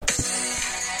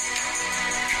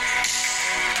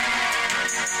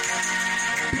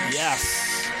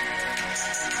Yes,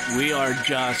 we are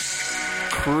just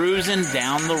cruising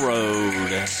down the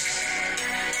road.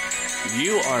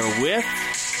 You are with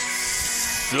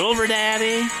Silver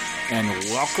Daddy, and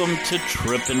welcome to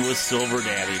Trippin with Silver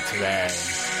Daddy today.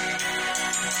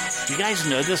 You guys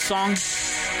know this song?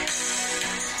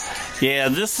 Yeah,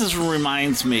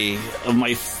 reminds me of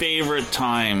my favorite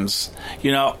times.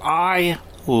 You know, I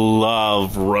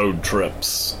love road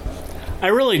trips. I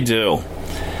really do.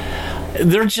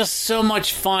 They're just so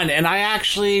much fun. And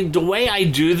the way I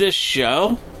do this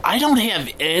show, I don't have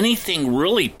anything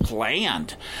really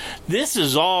planned. This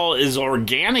is all as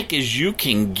organic as you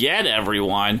can get,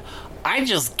 everyone. I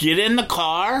just get in the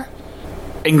car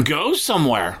and go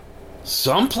somewhere.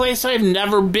 Someplace I've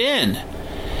never been.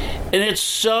 And it's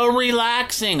so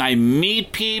relaxing. I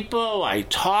meet people. I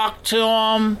talk to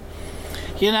them.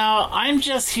 You know, I'm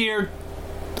just a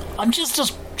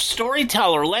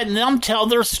storyteller, letting them tell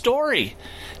their story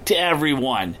to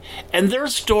everyone. And their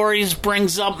stories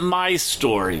brings up my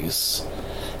stories.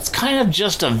 It's kind of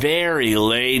just a very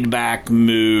laid-back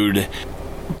mood.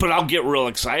 But I'll get real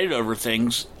excited over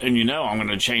things. And you know I'm going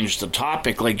to change the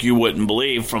topic like you wouldn't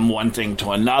believe from one thing to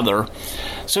another.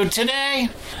 So today,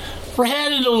 we're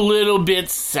headed a little bit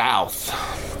south.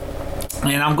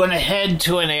 And I'm going to head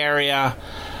to an area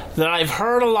that I've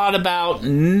heard a lot about,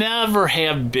 never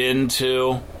have been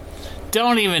to.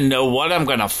 Don't even know what I'm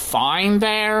going to find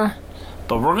there,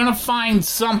 but we're going to find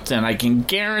something, I can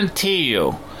guarantee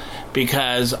you,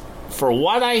 because for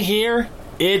what I hear,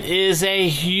 it is a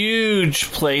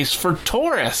huge place for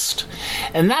tourists,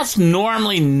 and that's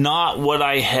normally not what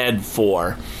I head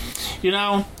for. You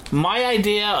know, my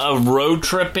idea of road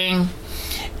tripping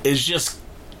is just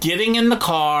getting in the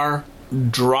car,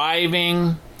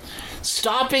 driving,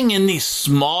 stopping in these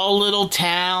small little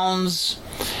towns,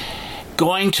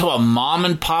 going to a mom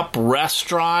and pop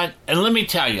restaurant. And let me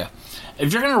tell you,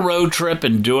 if you're going to road trip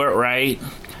and do it right,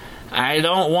 I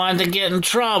don't want to get in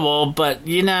trouble, but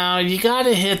you know, you got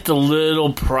to hit the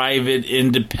little private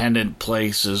independent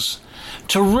places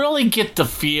to really get the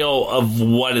feel of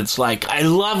what it's like. I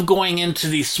love going into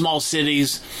these small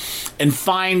cities and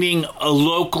finding a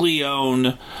locally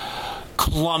owned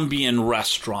Colombian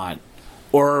restaurant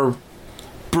or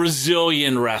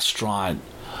Brazilian restaurant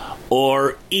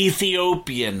or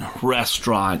Ethiopian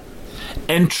restaurant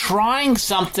and trying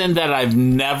something that I've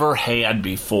never had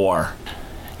before.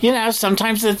 You know,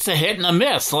 sometimes it's a hit and a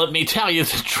miss, let me tell you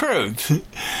the truth.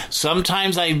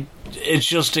 Sometimes it's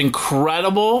just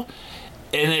incredible,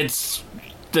 and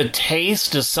the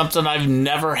taste is something I've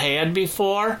never had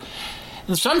before.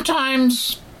 And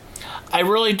sometimes I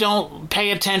really don't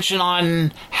pay attention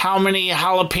on how many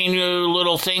jalapeno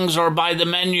little things are by the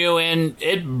menu, and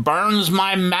it burns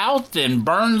my mouth and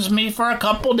burns me for a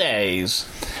couple days.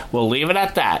 We'll leave it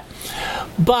at that.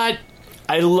 But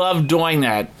I love doing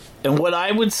that. And what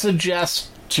I would suggest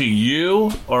to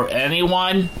you or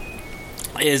anyone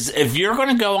is, if you're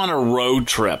going to go on a road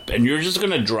trip and you're just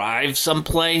going to drive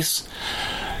someplace,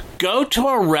 go to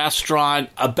a restaurant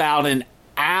about an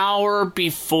hour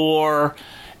before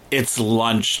it's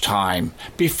lunchtime,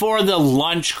 before the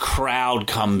lunch crowd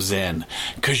comes in,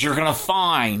 because you're going to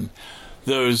find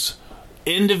those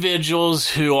individuals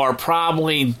who are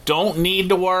probably don't need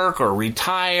to work or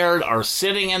retired are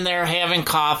sitting in there having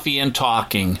coffee and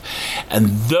talking. And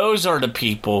those are the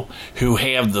people who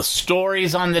have the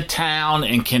stories on the town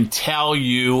and can tell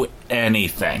you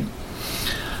anything.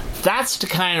 That's the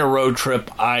kind of road trip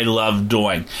I love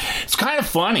doing. It's kind of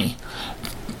funny,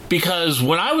 because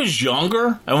when I was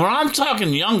younger, and when I'm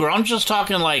talking younger, I'm just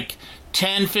talking like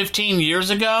 10, 15 years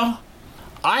ago,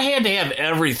 I had to have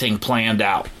everything planned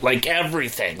out. Like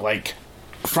everything. Like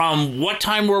from what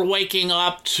time we're waking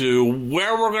up to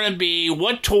where we're going to be,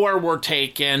 what tour we're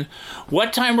taking,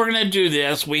 what time we're going to do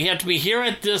this. We have to be here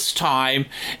at this time,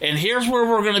 and here's where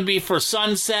we're going to be for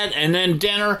sunset and then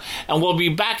dinner, and we'll be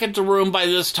back at the room by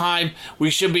this time. We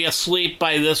should be asleep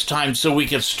by this time so we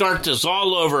can start this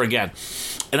all over again.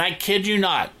 And I kid you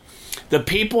not, the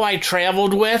people I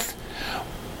traveled with,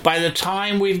 by the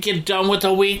time we get done with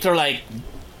a week, they're like,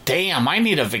 damn, I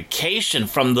need a vacation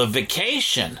from the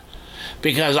vacation,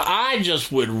 because I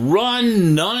just would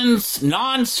run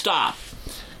non-stop,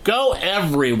 go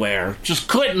everywhere, just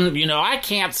couldn't, I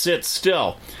can't sit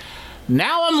still.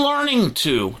 Now I'm learning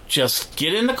to just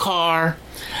get in the car,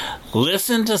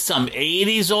 listen to some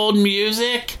 80s old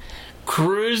music,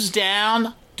 cruise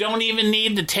down, don't even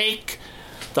need to take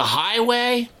the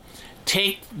highway,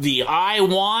 take the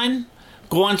I-1,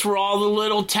 going through all the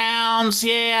little towns.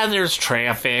 Yeah, there's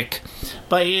traffic,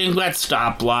 but you got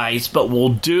stoplights, but we'll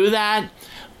do that,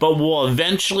 but we'll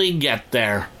eventually get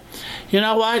there. You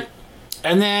know what?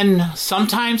 And then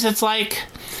sometimes it's like,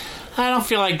 I don't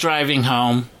feel like driving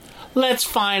home. Let's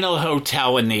find a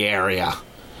hotel in the area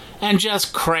and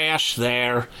just crash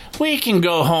there. We can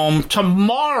go home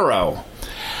tomorrow.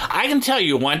 I can tell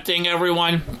you one thing,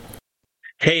 everyone.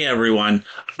 Hey, everyone.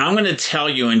 I'm going to tell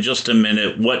you in just a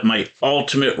minute what my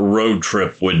ultimate road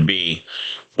trip would be.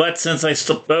 But since I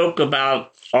spoke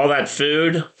about all that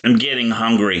food, I'm getting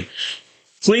hungry.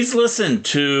 Please listen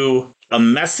to a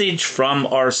message from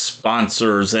our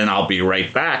sponsors, and I'll be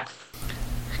right back.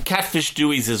 Catfish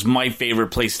Dewey's is my favorite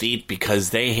place to eat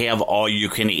because they have all you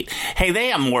can eat. Hey, they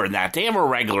have more than that. They have a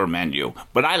regular menu,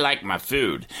 but I like my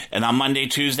food. And on Monday,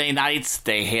 Tuesday nights,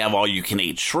 they have all you can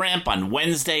eat shrimp. On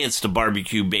Wednesday, it's the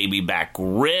barbecue baby back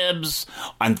ribs.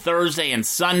 On Thursday and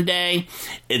Sunday,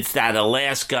 it's that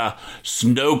Alaska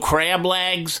snow crab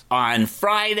legs. On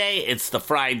Friday, it's the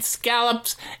fried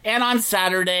scallops. And on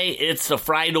Saturday, it's the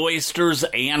fried oysters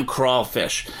and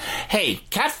crawfish. Hey,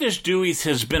 Catfish Dewey's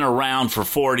has been around for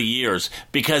 40 years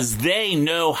because they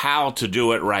know how to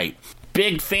do it right.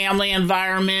 Big family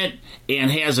environment and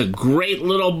has a great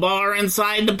little bar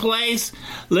inside the place.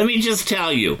 Let me just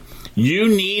tell you, you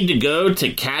need to go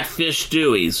to Catfish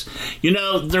Dewey's. You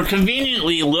know, they're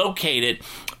conveniently located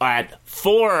at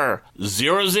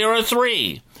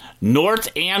 4003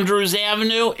 North Andrews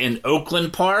Avenue in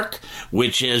Oakland Park,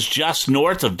 which is just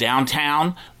north of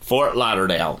downtown Fort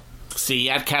Lauderdale. See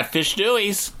you at Catfish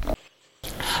Dewey's.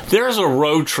 There's a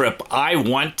road trip I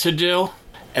want to do,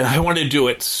 and I want to do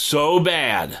it so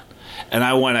bad. And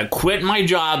I want to quit my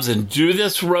jobs and do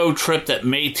this road trip that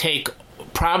may take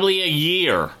probably a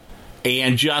year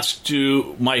and just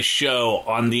do my show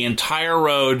on the entire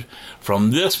road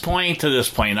from this point to this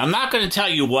point. I'm not going to tell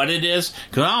you what it is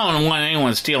because I don't want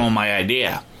anyone stealing my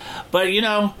idea. But, you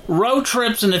know, road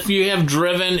trips, and if you have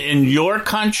driven in your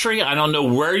country, I don't know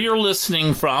where you're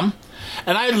listening from,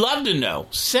 and I'd love to know.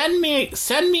 Send me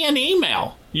an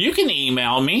email. You can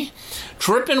email me,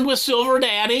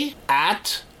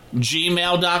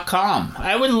 trippinwithsilverdaddy@gmail.com.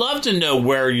 I would love to know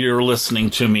where you're listening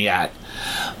to me at.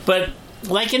 But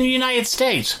like in the United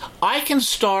States, I can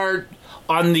start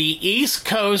on the East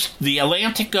Coast, the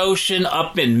Atlantic Ocean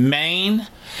up in Maine,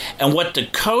 and what the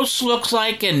coast looks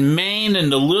like in Maine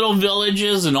and the little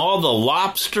villages and all the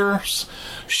lobsters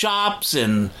shops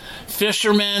and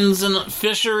fishermen's and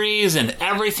fisheries and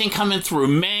everything coming through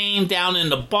Maine down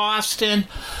into Boston.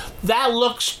 That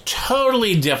looks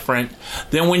totally different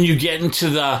than when you get into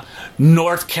the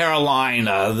North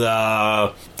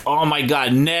Carolina, oh my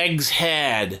God, Neg's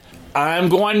Head. I'm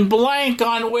going blank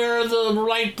on where the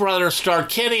Wright brothers start,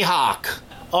 Kitty Hawk.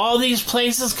 All these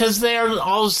places, because there,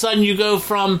 all of a sudden you go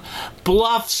from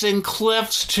bluffs and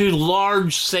cliffs to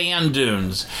large sand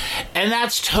dunes. And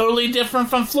that's totally different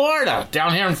from Florida.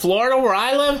 Down here in Florida where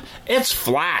I live, it's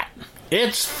flat.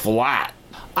 It's flat.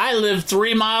 I live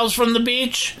 3 miles from the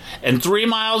beach and 3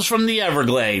 miles from the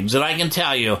Everglades. And I can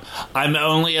tell you, I'm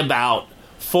only about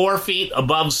 4 feet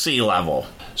above sea level.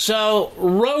 So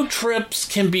road trips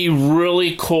can be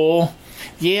really cool.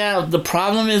 Yeah, the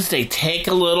problem is they take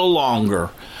a little longer.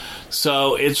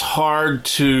 So it's hard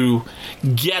to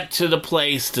get to the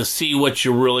place to see what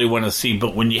you really want to see.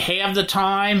 But when you have the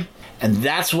time, and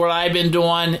that's what I've been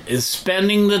doing, is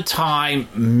spending the time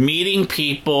meeting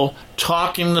people,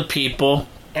 talking to people,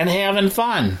 and having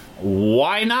fun.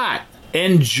 Why not?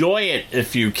 Enjoy it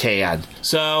if you can.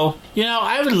 So, you know,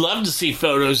 I would love to see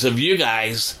photos of you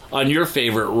guys on your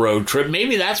favorite road trip.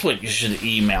 Maybe that's what you should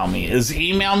email me, is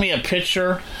email me a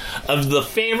picture of the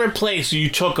favorite place you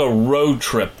took a road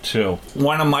trip to.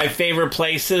 One of my favorite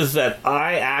places that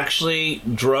I actually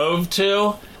drove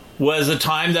to was a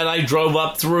time that I drove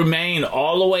up through Maine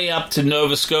all the way up to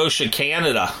Nova Scotia,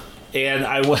 Canada. And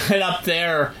I went up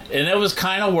there, and it was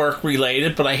kind of work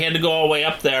related, but I had to go all the way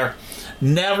up there.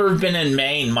 Never been in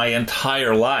Maine my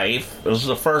entire life. It was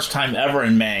the first time ever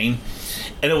in Maine.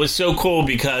 And it was so cool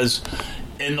because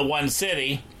in the one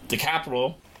city, the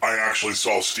capital, I actually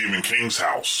saw Stephen King's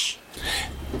house.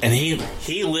 And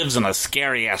he lives in a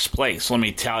scary-ass place, let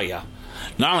me tell you.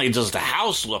 Not only does the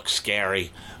house look scary,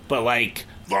 but like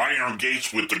the iron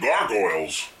gates with the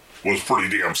gargoyles was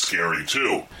pretty damn scary,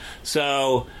 too.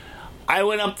 So I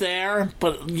went up there,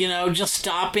 but, you know, just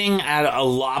stopping at a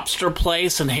lobster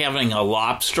place and having a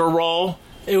lobster roll,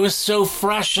 it was so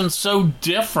fresh and so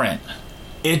different.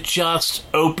 It just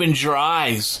opened your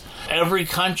eyes. Every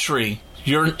country,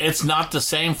 it's not the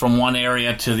same from one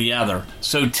area to the other.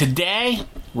 So today,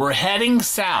 we're heading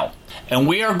south, and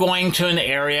we are going to an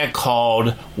area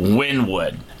called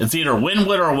Wynwood. It's either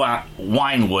Wynwood or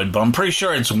Wynwood, but I'm pretty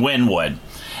sure it's Wynwood.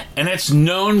 And it's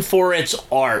known for its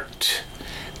art.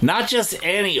 not just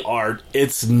any art,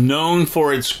 it's known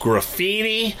for its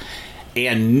graffiti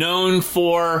and known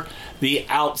for the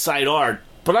outside art.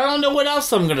 But I don't know what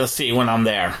else I'm going to see when I'm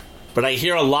there. But I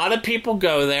hear a lot of people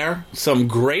go there, some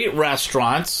great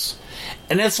restaurants,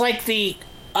 and it's like the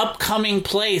upcoming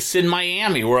place in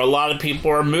Miami where a lot of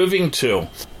people are moving to,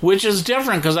 which is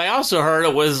different because I also heard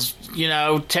it was,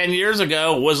 10 years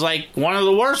ago, was like one of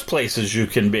the worst places you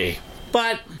can be.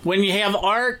 But when you have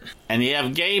art and you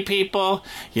have gay people,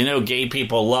 gay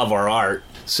people love our art,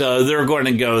 so they're going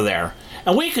to go there.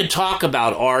 And we could talk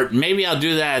about art. Maybe I'll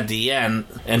do that at the end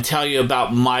and tell you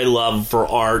about my love for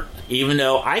art, even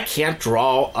though I can't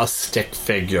draw a stick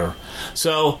figure.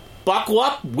 So buckle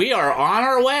up. We are on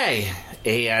our way,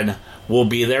 and we'll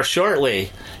be there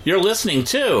shortly. You're listening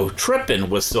to Trippin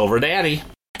with Silver Daddy.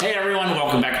 Hey everyone,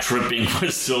 welcome back to Tripping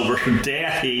with Silver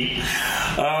Daddy.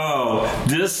 Oh,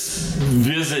 this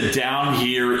visit down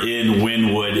here in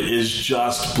Wynwood is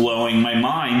just blowing my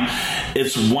mind.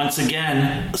 It's once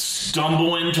again,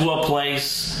 stumble into a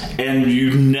place and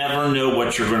you never know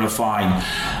what you're going to find.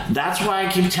 That's why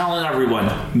I keep telling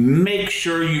everyone, make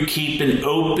sure you keep an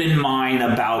open mind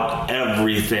about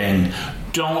everything.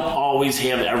 Don't always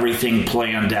have everything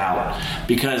planned out,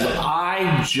 because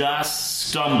I just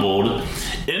stumbled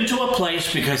into a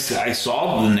place because I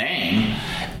saw the name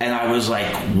and I was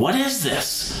like, what is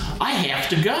this? I have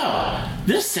to go.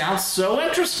 This sounds so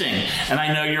interesting. And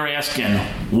I know you're asking,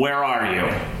 where are you?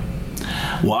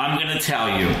 Well, I'm going to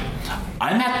tell you.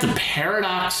 I'm at the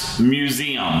Paradox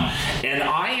Museum, and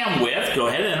I am with, go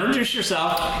ahead and introduce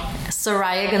yourself.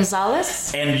 Soraya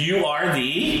Gonzalez. And you are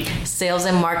the Sales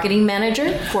and Marketing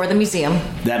Manager for the museum.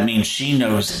 That means she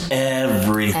knows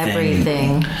everything.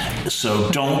 Everything.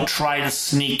 So don't try to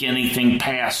sneak anything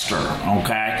past her,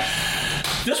 okay?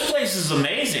 This place is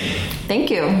amazing.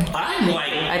 Thank you.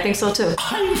 I think so too.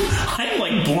 I'm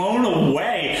like blown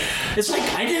away. It's like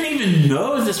I didn't even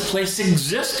know this place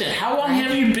existed. How long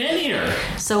have you been here?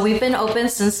 So we've been open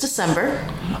since December.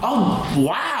 Oh,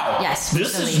 wow. Yes.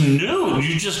 This is new.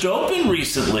 You just opened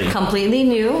recently. Completely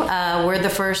new. We're the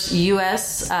first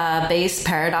U.S. based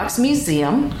Paradox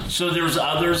Museum. So there's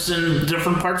others in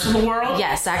different parts of the world?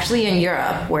 Yes, actually in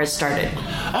Europe where it started.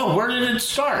 Oh, where did it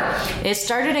start? It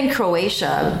started in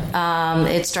Croatia.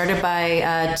 It started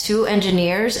by two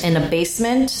engineers in a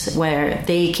basement where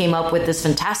they came up with this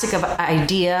fantastic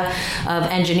idea of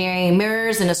engineering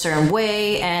mirrors in a certain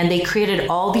way, and they created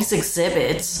all these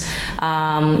exhibits.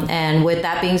 And with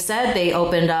that being said, they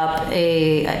opened up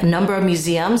a number of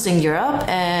museums in Europe,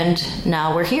 and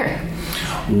now we're here.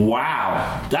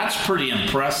 Wow, that's pretty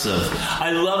impressive.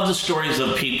 I love the stories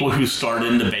of people who start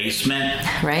in the basement.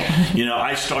 Right.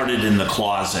 I started in the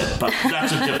closet, but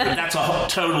that's a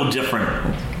total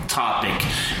different topic.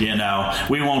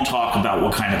 We won't talk about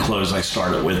what kind of clothes I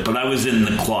started with, but I was in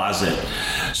the closet.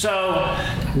 So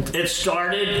it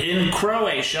started in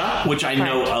Croatia, which I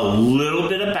know a little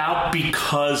bit about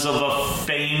because of a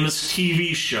famous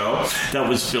TV show that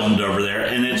was filmed over there,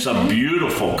 and it's a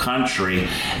beautiful country.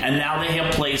 And now they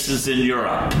have places in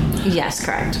Europe. Yes,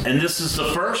 correct. And this is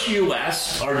the first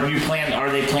U.S. Are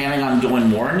they planning on doing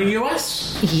more in the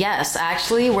U.S.? Yes,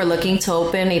 actually, we're looking to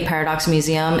open a Paradox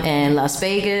Museum in Las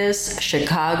Vegas,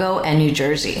 Chicago, and New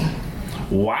Jersey.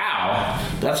 Wow,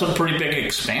 that's a pretty big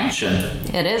expansion.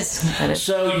 It is.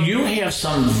 So you have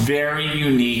some very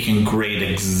unique and great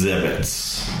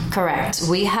exhibits. Correct.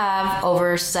 We have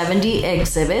over 70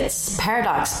 exhibits,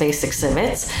 paradox-based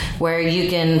exhibits, where you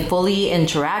can fully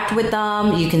interact with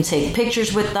them. You can take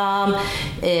pictures with them.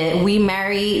 We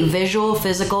marry visual,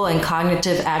 physical, and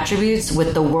cognitive attributes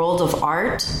with the world of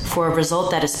art for a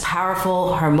result that is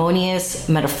powerful, harmonious,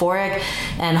 metaphoric,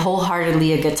 and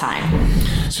wholeheartedly a good time.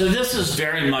 So this is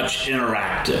very much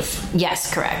interactive.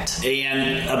 Yes, correct.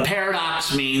 And a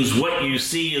paradox means what you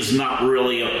see is not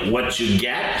really what you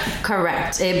get?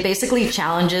 Correct. It basically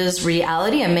challenges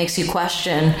reality and makes you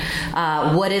question,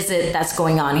 what is it that's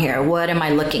going on here? What am I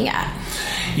looking at?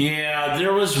 Yeah,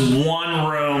 there was one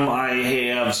room I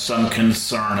have some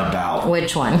concern about.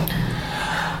 Which one?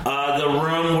 The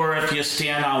room where if you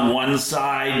stand on one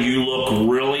side, you look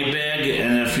really big,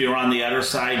 and if you're on the other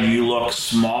side, you look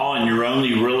small, and you're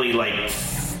only really like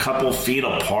a couple feet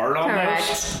apart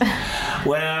almost. Correct.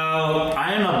 Well,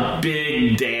 I'm a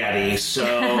big daddy, so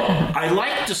I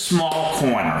like the small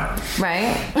corner.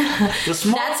 Right. The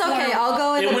small That's corner, okay. I'll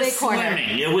go in the big corner.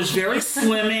 It was very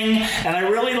slimming, and I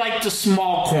really liked the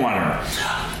small corner.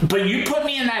 But you put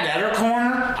me in that other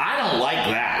corner, I don't like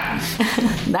that.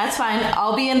 That's fine.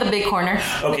 I'll be in the big corner.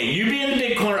 Okay, you be in the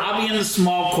big corner, I'll be in the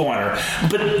small corner.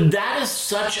 But that is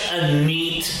such a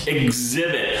neat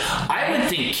exhibit. I would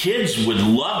think kids would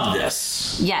love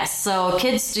this. Yes, so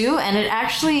kids do, and it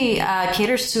actually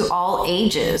caters to all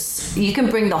ages. You can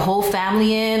bring the whole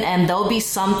family in, and there'll be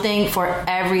something for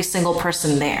every single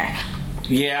person there.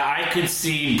 Yeah, I could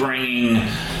see bringing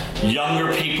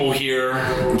younger people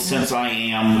here, since I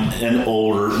am an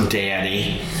older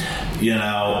daddy. You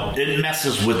know, it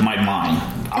messes with my mind.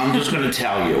 I'm just going to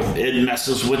tell you, it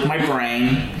messes with my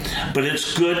brain, but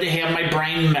it's good to have my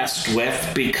brain messed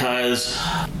with because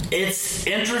it's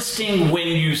interesting when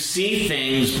you see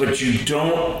things, but you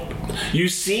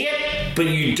see it, but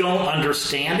you don't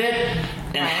understand it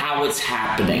and how it's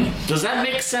happening. Does that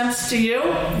make sense to you?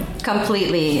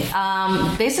 Completely.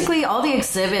 Basically, all the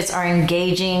exhibits are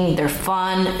engaging, they're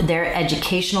fun, they're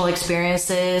educational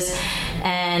experiences,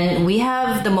 and we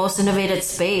have the most innovative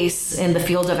space in the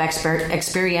field of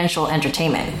experiential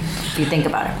entertainment, if you think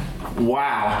about it.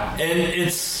 Wow.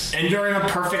 And you're in a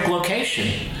perfect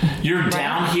location. You're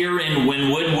down here in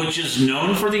Wynwood, which is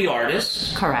known for the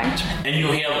artists. Correct. And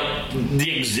you have,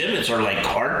 the exhibits are like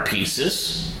art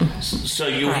pieces. So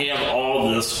you have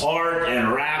all this art,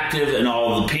 interactive, and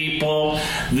all the people.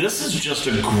 This is just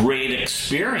a great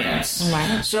experience.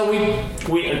 Right. So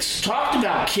we talked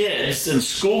about kids and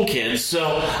school kids.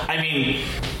 So, I mean,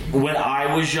 when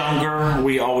I was younger,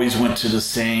 we always went to the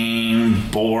same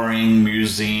boring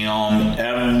museum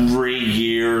every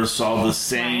year, saw the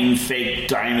same fake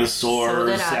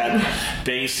dinosaurs that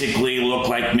basically look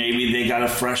like maybe they got a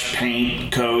fresh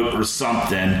paint coat or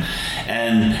something.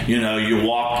 And, you know, you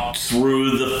walk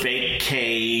through the fake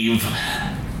cave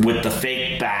with the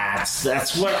fake bats. That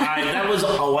was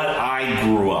what I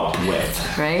grew up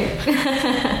with. Right?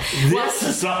 This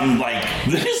is something like,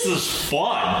 this is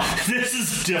fun. This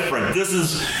is different. This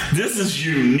is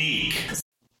unique.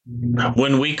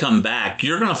 When we come back,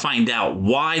 you're going to find out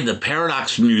why the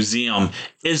Paradox Museum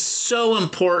is so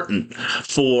important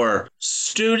for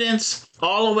students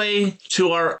all the way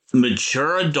to our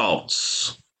mature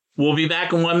adults. We'll be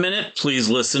back in 1 minute. Please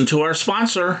listen to our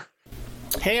sponsor.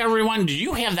 Hey everyone, do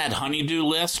you have that honey-do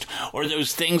list or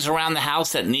those things around the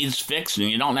house that needs fixed and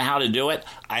you don't know how to do it?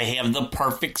 I have the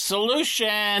perfect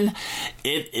solution.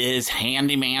 It is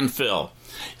Handyman Phil.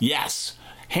 Yes,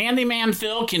 Handyman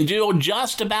Phil can do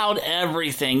just about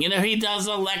everything. You know, he does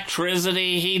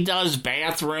electricity, he does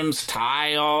bathrooms,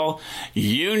 tile,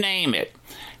 you name it.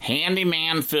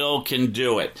 Handyman Phil can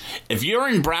do it. If you're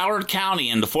in Broward County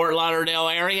in the Fort Lauderdale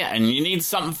area and you need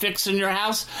something fixed in your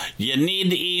house, you need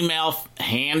to email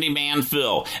Handyman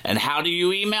Phil. And how do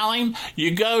you email him?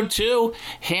 You go to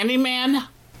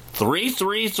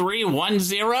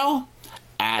handyman33310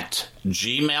 at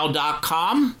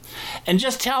gmail.com and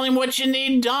just tell him what you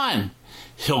need done.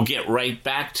 He'll get right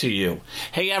back to you.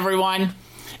 Hey everyone,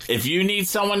 if you need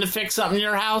someone to fix something in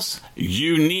your house,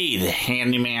 you need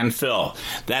Handyman Phil.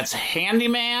 That's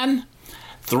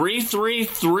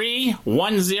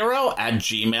handyman33310 at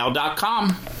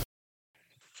gmail.com.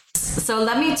 So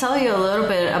let me tell you a little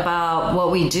bit about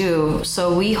what we do.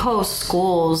 So we host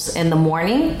schools in the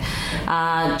morning,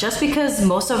 just because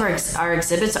most of our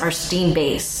exhibits are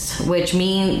STEAM-based, which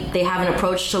mean they have an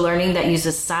approach to learning that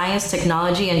uses science,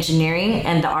 technology, engineering,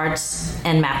 and the arts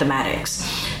and mathematics.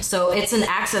 So it's an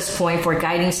access point for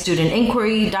guiding student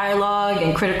inquiry, dialogue,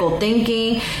 and critical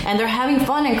thinking, and they're having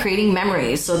fun and creating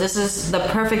memories. So this is the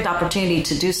perfect opportunity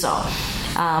to do so.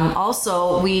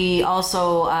 We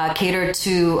also cater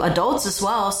to adults as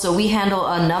well. So we handle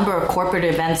a number of corporate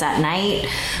events at night.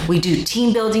 We do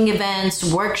team building events,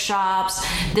 workshops.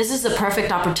 This is the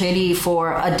perfect opportunity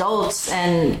for adults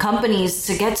and companies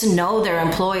to get to know their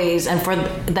employees, and for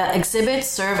the exhibits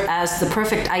serve as the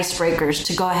perfect icebreakers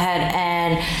to go ahead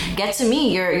and get to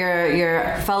meet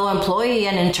your fellow employee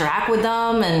and interact with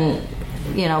them. And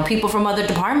you know, people from other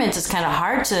departments, it's kind of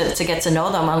hard to get to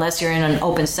know them unless you're in an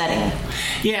open setting.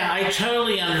 Yeah, I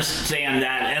totally understand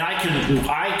that, and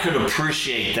I could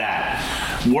appreciate that.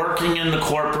 Working in the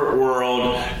corporate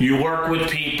world, you work with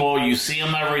people, you see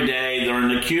them every day, they're in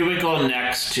the cubicle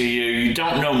next to you, you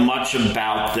don't know much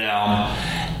about them.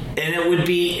 And it would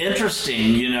be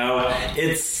interesting, you know,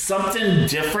 it's something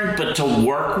different, but to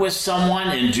work with someone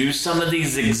and do some of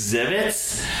these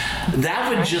exhibits, that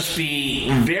would just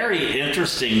be very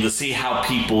interesting to see how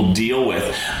people deal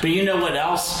with. But you know what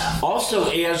else? Also,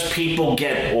 as people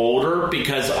get older,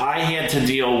 because I had to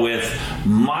deal with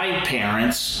my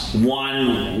parents,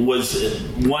 one with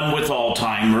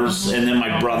Alzheimer's, and then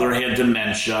my brother had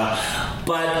dementia.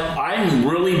 But I'm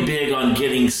really big on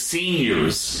getting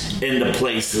seniors into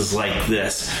places like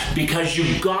this, because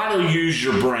you've got to use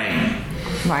your brain.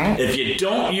 Right. If you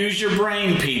don't use your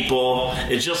brain, people,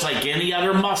 it's just like any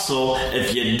other muscle.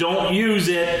 If you don't use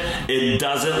it, it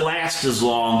doesn't last as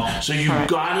long. So you've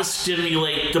got to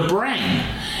stimulate the brain.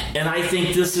 And I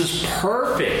think this is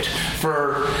perfect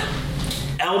for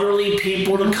elderly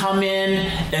people to come in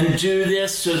and do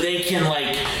this so they can,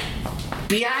 like,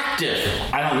 be active.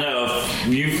 I don't know if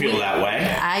you feel that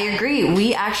way. I agree.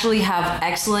 We actually have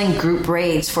excellent group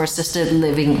rates for assisted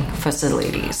living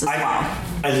facilities as well.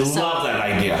 I love that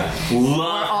idea. We're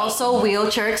also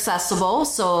wheelchair accessible.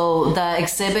 So the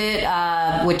exhibit,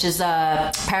 which is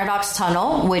a Paradox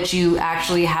Tunnel, which you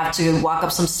actually have to walk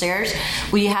up some stairs,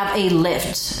 we have a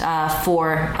lift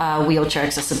for wheelchair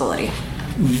accessibility.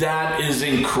 That is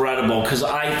incredible, because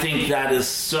I think that is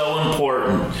so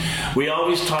important. We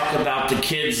always talk about the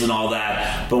kids and all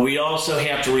that, but we also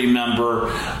have to remember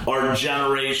our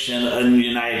generation in the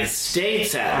United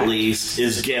States, at least,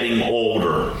 is getting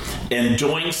older. And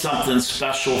doing something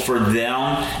special for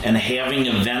them and having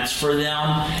events for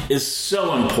them is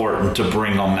so important to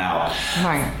bring them out.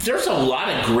 Right. There's a lot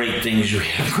of great things you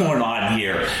have going on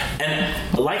here. And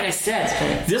like I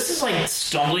said, this is like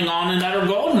stumbling on another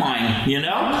gold mine, you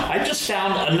know? I just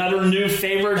found another new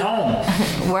favorite home.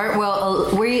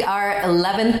 We are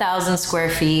 11,000 square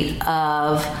feet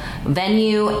of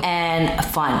venue and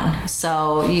fun.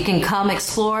 So you can come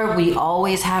explore. We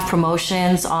always have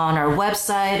promotions on our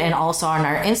website and also on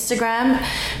our Instagram,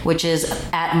 which is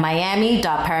at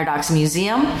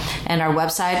miami.paradoxmuseum. And our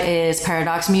website is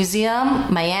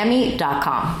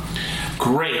paradoxmuseummiami.com.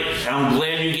 Great. I'm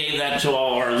glad you gave that to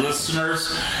all our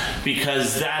listeners,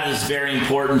 because that is very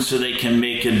important so they can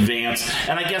make advance.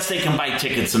 And I guess they can buy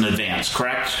tickets in advance,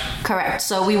 correct? Correct.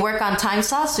 So we work on time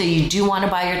slots, so you do want to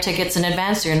buy your tickets in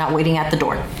advance so you're not waiting at the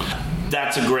door.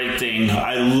 That's a great thing.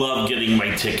 I love getting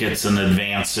my tickets in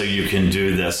advance so you can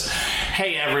do this.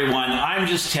 Hey, everyone, I'm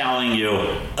just telling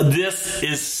you, this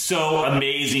is so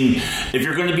amazing. If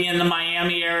you're going to be in the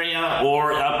Miami area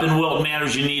or up in Wilton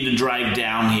Manors, you need to drive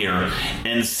down here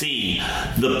and see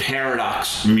the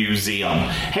Paradox Museum.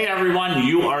 Hey, everyone,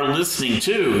 you are listening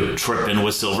to Trippin'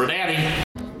 with Silver Daddy.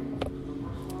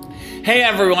 Hey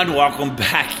everyone, welcome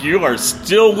back. You are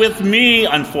still with me,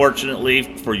 unfortunately,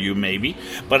 for you maybe,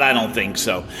 but I don't think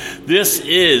so. This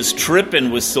is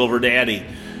Trippin' with Silver Daddy.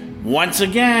 Once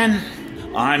again,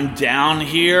 I'm down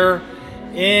here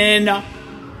in,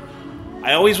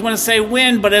 I always want to say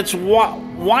Wynn, but it's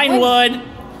Wynwood.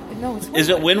 No, it's Wynwood. Is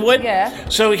it Wynwood? Yeah.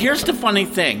 So here's the funny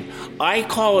thing. I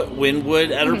call it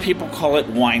Wynwood, other people call it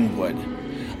Wynwood.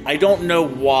 I don't know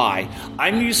why.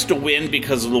 I'm used to Wynn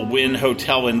because of the Wynn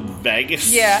Hotel in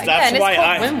Vegas. Yeah, That's and why it's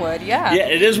called Wynwood, yeah. Yeah,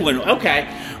 it is Wynwood. Okay,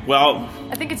 well...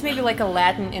 I think it's maybe like a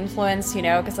Latin influence, you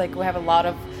know, because like we have a lot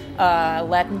of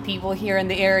Latin people here in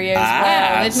the area as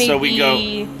well. It may so we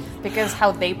be because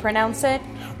how they pronounce it.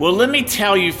 Well, let me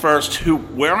tell you first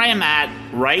where I am at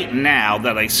right now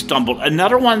that I stumbled.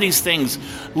 Another one of these things,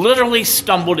 literally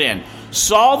stumbled in.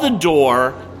 Saw the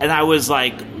door, and I was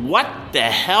like, what the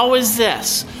hell is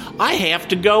this? I have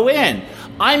to go in.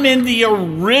 I'm in the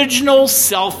original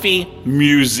selfie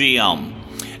museum.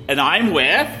 And I'm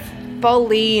with...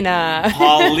 Paulina.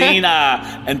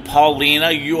 And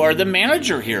Paulina, you are the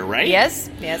manager here, right? Yes,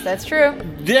 that's true.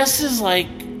 This is like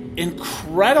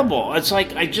incredible. It's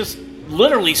like I just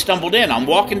literally stumbled in. I'm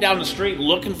walking down the street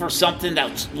looking for something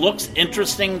that looks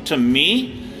interesting to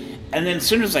me. And then as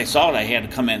soon as I saw it, I had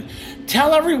to come in.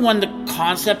 Tell everyone the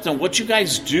concept and what you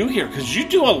guys do here, because you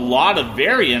do a lot of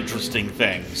very interesting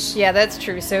things. Yeah, that's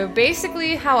true. So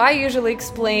basically how I usually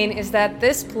explain is that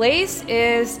this place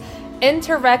is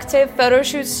interactive photo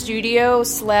shoot studio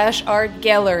 / art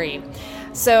gallery.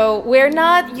 So we're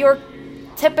not your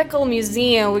typical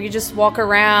museum where you just walk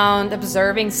around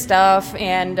observing stuff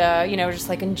and just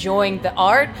like enjoying the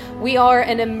art. We are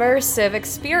an immersive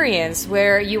experience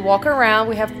where you walk around.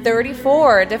 We have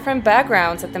 34 different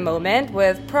backgrounds at the moment,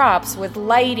 with props, with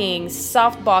lighting,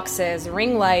 soft boxes,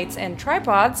 ring lights, and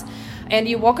tripods. And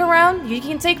you walk around, you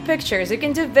can take pictures, you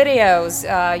can do videos,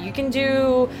 you can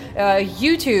do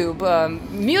YouTube,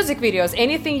 music videos,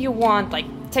 anything you want, like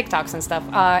TikToks and stuff.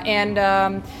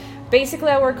 Basically,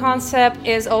 our concept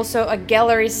is also a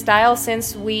gallery style,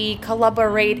 since we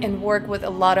collaborate and work with a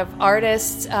lot of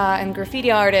artists and graffiti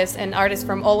artists and artists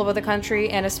from all over the country,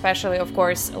 and especially, of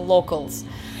course, locals.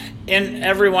 And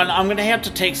everyone, I'm going to have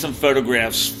to take some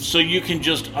photographs so you can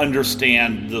just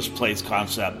understand this place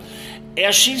concept.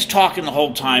 As she's talking the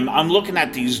whole time, I'm looking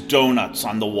at these donuts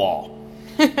on the wall.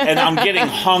 And I'm getting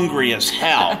hungry as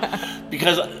hell.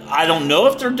 Because I don't know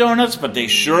if they're donuts, but they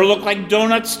sure look like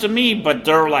donuts to me. But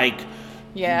they're like...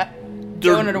 Yeah.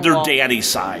 They're daddy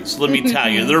size. Let me tell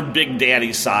you. They're big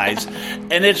daddy size.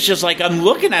 And it's just like, I'm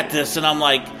looking at this and I'm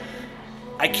like...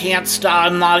 I can't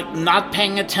stop. I'm not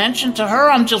paying attention to her.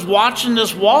 I'm just watching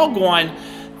this wall going...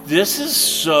 This is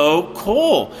so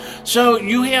cool. So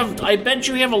I bet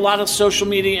you have a lot of social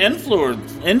media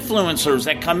influencers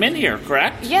that come in here,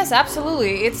 correct? Yes,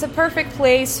 absolutely. It's a perfect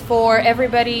place for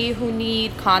everybody who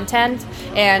need content.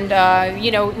 And,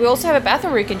 we also have a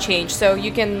bathroom where you can change. So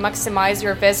you can maximize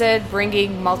your visit,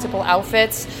 bringing multiple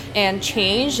outfits and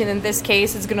change. And in this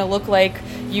case, it's going to look like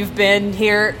you've been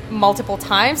here multiple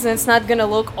times. And it's not going to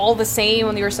look all the same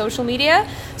on your social media.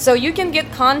 So you can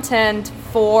get content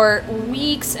for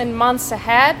weeks and months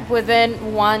ahead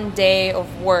within one day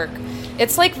of work.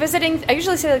 It's like visiting, I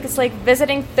usually say it's like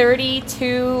visiting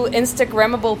 32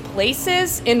 Instagrammable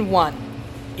places in one.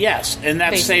 Yes, and that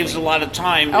Basically. saves a lot of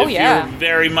time you're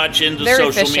very much into very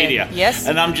social efficient. media. Yes.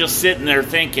 And I'm just sitting there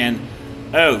thinking,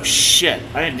 oh shit,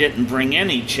 I didn't bring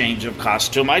any change of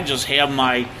costume. I just have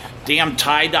my damn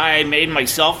tie-dye I made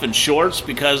myself in shorts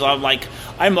because I'm like,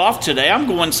 I'm off today. I'm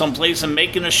going someplace and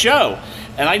making a show.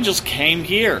 And I just came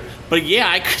here. But yeah,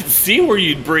 I could see where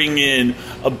you'd bring in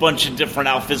a bunch of different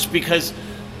outfits because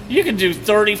you could do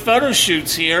 30 photo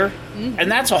shoots here, and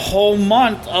that's a whole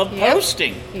month of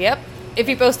posting. Yep. If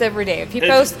you post every day. If you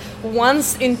post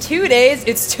once in 2 days,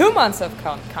 it's 2 months of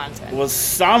content. Well,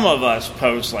 some of us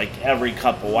post like every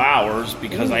couple hours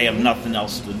because I have nothing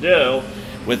else to do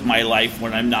with my life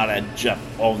when I'm not at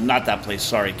not that place,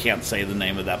 sorry, can't say the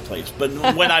name of that place, but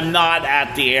when I'm not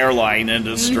at the airline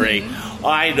industry,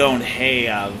 I don't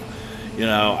have,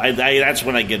 that's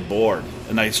when I get bored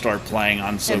and I start playing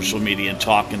on social media and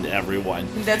talking to everyone.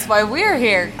 That's why we're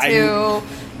here, to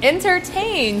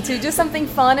entertain, to do something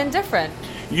fun and different.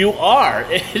 You are.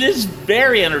 It is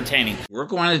very entertaining. We're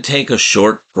going to take a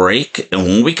short break, and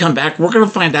when we come back, we're going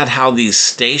to find out how these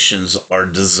stations are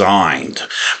designed.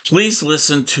 Please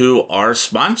listen to our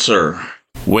sponsor.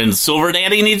 When Silver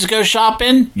Daddy needs to go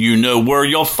shopping, you know where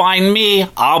you'll find me.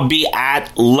 I'll be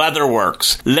at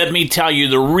Leatherworks. Let me tell you,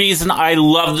 the reason I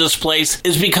love this place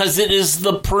is because it is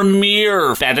the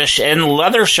premier fetish and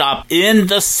leather shop in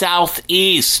the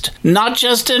Southeast. Not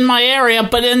just in my area,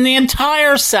 but in the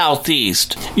entire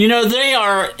Southeast. They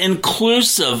are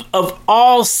inclusive of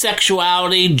all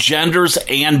sexuality, genders,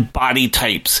 and body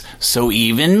types. So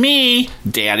even me,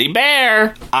 Daddy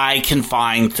Bear, I can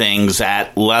find things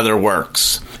at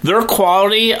Leatherworks. Their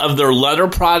quality of their leather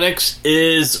products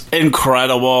is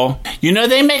incredible.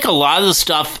 They make a lot of the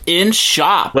stuff in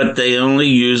shop, but they only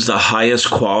use the highest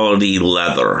quality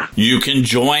leather. You can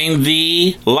join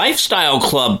the Lifestyle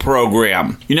Club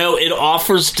program. It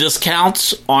offers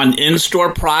discounts on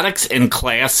in-store products and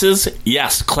classes.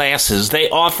 Yes, classes. They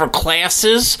offer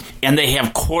classes and they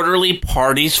have quarterly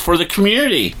parties for the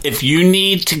community. If you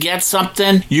need to get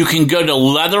something, you can go to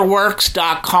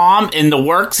leatherworks.com, and the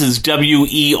works is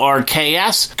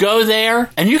WERKS. Go there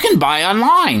and you can buy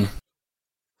online.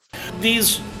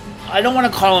 These, I don't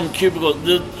want to call them cubicles,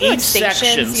 each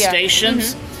section,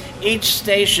 stations, each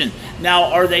station.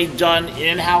 Now, are they done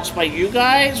in-house by you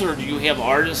guys, or do you have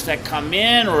artists that come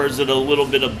in, or is it a little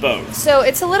bit of both? So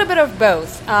it's a little bit of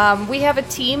both. We have a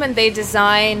team and they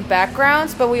design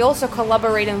backgrounds, but we also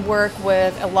collaborate and work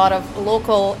with a lot of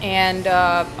local and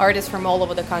artists from all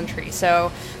over the country.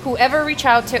 So whoever reach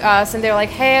out to us and they're like,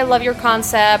 hey, I love your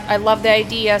concept, I love the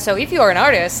idea. So if you are an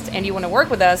artist and you want to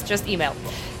work with us, just email.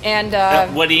 And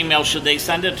what email should they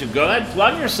send it to? Go ahead,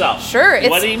 plug yourself. Sure. It's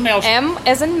what email? M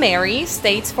as in Mary,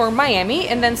 states for Miami,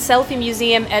 and then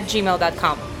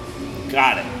selfiemuseum@gmail.com.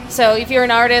 Got it. So if you're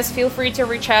an artist, feel free to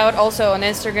reach out also on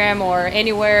Instagram or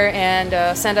anywhere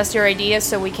and send us your ideas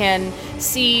so we can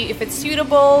see if it's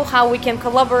suitable, how we can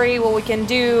collaborate, what we can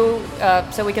do,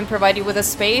 so we can provide you with a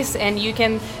space and you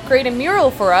can create a mural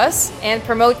for us and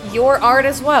promote your art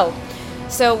as well.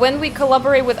 So when we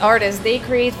collaborate with artists, they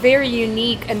create very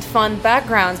unique and fun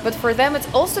backgrounds, but for them it's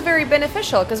also very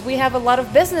beneficial because we have a lot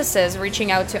of businesses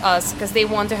reaching out to us because they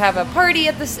want to have a party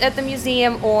at the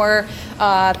museum, or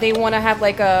they want to have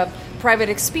like a private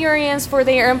experience for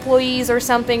their employees or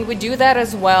something. We do that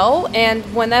as well, and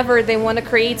whenever they want to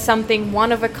create something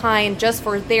one of a kind just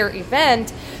for their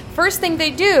event, first thing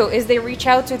they do is they reach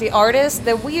out to the artists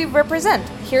that we represent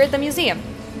here at the museum.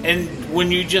 And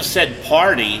when you just said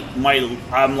party,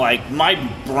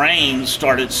 my brain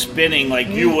started spinning like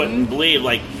you wouldn't believe.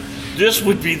 Like, this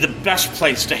would be the best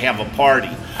place to have a party.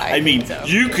 I mean, so.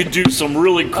 You could do some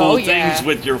really cool things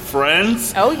with your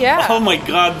friends. Oh, yeah. Oh, my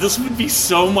God, this would be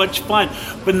so much fun.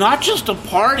 But not just a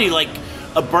party, like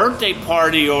a birthday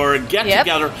party or a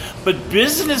get-together, but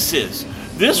businesses.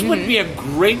 This would be a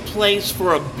great place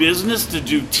for a business to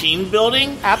do team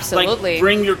building. Absolutely. Like,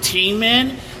 bring your team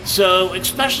in. So,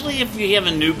 especially if you have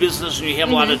a new business and you have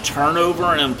a lot of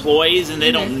turnover in employees and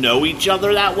they don't know each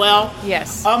other that well.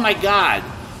 Yes. Oh, my God.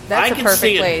 That's I can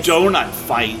see place. a donut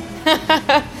fight.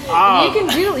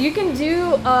 You can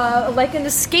do like an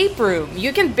escape room.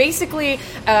 You can basically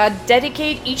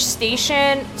dedicate each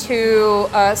station to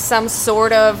some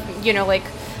sort of,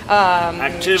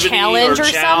 activity challenge or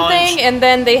something, and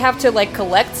then they have to like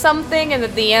collect something, and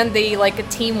at the end they like a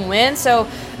team win. So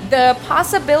the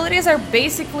possibilities are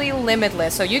basically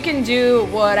limitless. So you can do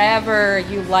whatever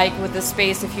you like with the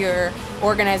space if you're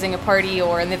organizing a party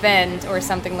or an event or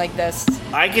something like this.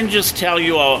 I can just tell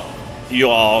you all,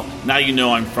 now you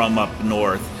know I'm from up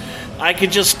north, I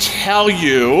could just tell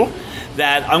you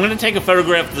that I'm going to take a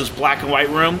photograph of this black and white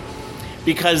room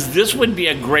because this would be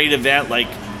a great event, like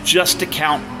just to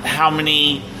count how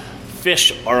many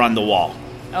fish are on the wall.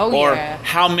 Or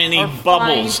how many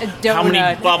bubbles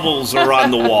are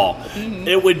on the wall.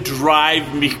 It would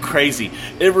drive me crazy.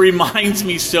 It reminds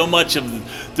me so much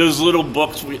of those little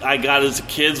books I got as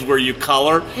kids where you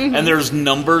color and there's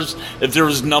numbers. If there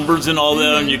was numbers in all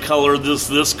them, you color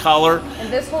this color.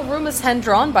 And this whole room is hand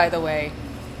drawn, by the way.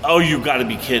 Oh, you got to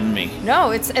be kidding me.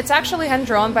 No, it's actually hand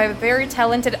drawn by a very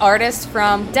talented artist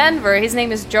from Denver. His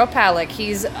name is Joe Palick.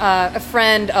 He's a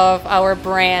friend of our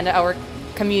brand, our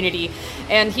community,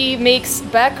 and he makes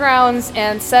backgrounds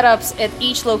and setups at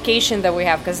each location that we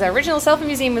have, because the original Selfie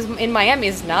Museum in Miami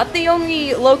is not the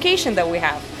only location that we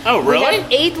have. Oh, really? We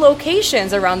have 8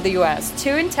 locations around the U.S., 2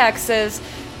 in Texas,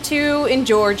 2 in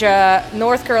Georgia,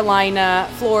 North Carolina,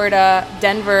 Florida,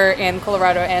 Denver, and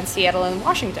Colorado, and Seattle and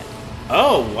Washington.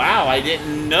 Oh, wow, I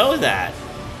didn't know that.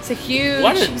 It's a huge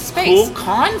What a space. cool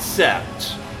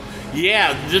concept.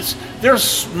 Yeah,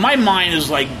 my mind is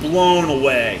like blown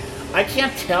away. I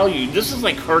can't tell you. This is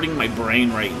like hurting my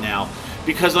brain right now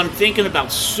because I'm thinking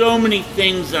about so many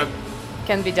things that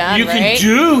can be done. You can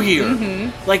do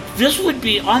here. Like this would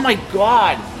be, oh my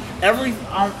God, every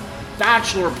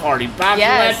bachelor party,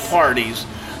 bachelorette parties.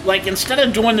 Like instead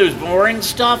of doing those boring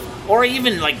stuff, or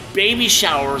even like baby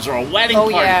showers or a wedding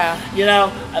party. Yeah.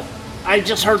 I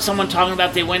just heard someone talking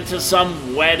about they went to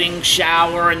some wedding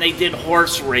shower and they did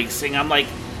horse racing. I'm like,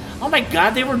 oh my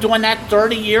God, they were doing that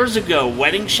 30 years ago.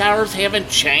 Wedding showers haven't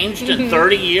changed in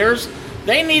 30 years.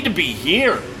 They need to be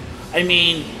here. I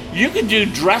mean, you could do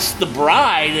Dress the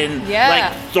Bride and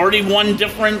like 31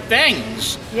 different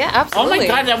things. Yeah, absolutely. Oh my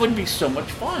God, that would be so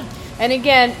much fun. And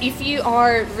again, if you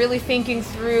are really thinking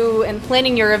through and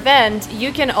planning your event,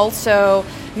 you can also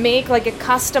make like a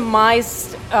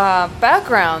customized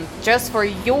background just for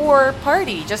your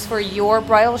party, just for your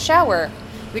bridal shower.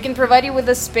 We can provide you with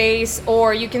a space,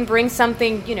 or you can bring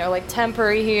something, like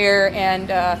temporary here.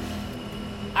 And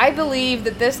I believe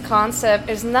that this concept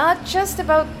is not just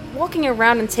about walking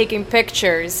around and taking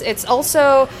pictures. It's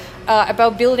also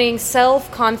about building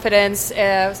self-confidence,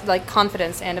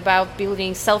 and about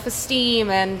building self-esteem.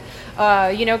 And,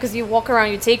 because you walk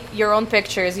around, you take your own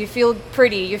pictures, you feel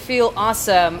pretty, you feel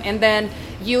awesome, and then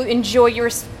you enjoy your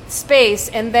space,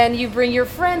 and then you bring your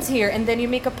friends here, and then you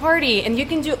make a party, and you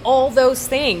can do all those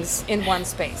things in one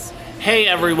space. Hey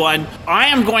everyone, I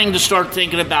am going to start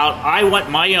thinking about I want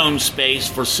my own space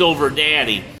for Silver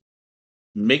Daddy.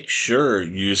 Make sure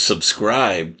you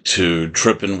subscribe to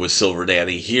Trippin' with Silver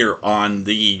Daddy here on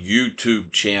the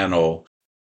YouTube channel.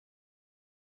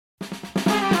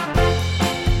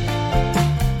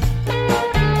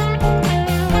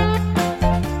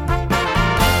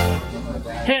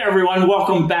 Hey everyone,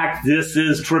 welcome back. This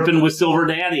is Trippin' with Silver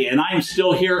Daddy, and I'm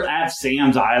still here at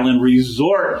Sands Island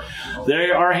Resort. They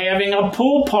are having a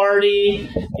pool party,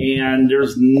 and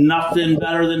there's nothing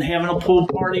better than having a pool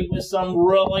party with some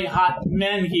really hot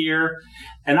men here.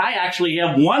 And I actually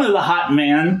have one of the hot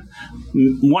man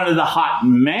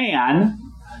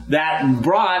that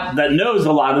knows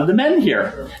a lot of the men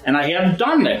here. And I have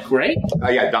Dominic, right?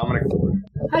 Yeah, Dominic.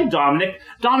 Hi, Dominic.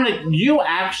 Dominic, you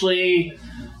actually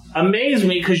amaze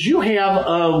me because you have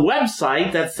a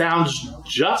website that sounds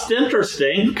just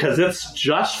interesting because it's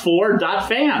just for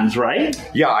 .fans, right?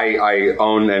 Yeah, I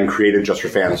own and created Just for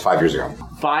Fans 5 years ago.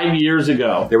 5 years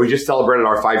ago. Yeah, we just celebrated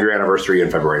our 5-year anniversary in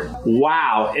February.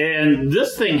 Wow. And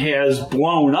this thing has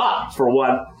blown up for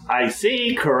what I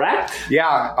see, correct?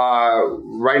 Yeah.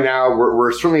 Right now,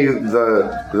 we're certainly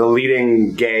the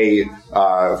leading gay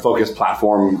focused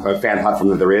platform, fan platform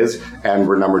that there is. And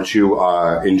we're number 2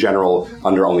 in general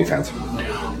under OnlyFans.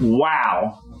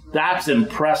 Wow. That's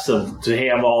impressive to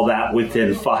have all that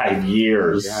within 5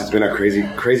 years. Yeah, it's been a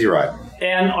crazy ride.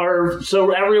 And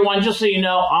so everyone, just so you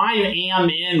know, I am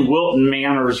in Wilton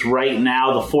Manors right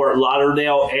now, the Fort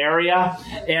Lauderdale area.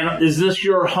 And is this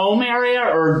your home area,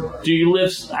 or do you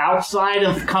live outside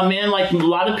and come in like a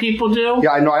lot of people do?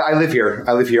 Yeah, I live here.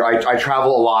 I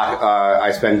travel a lot.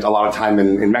 I spend a lot of time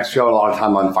in Mexico, a lot of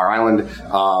time on Fire Island.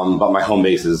 But my home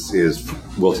base is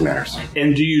Wilton Manors.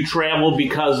 And do you travel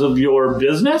because of your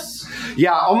business?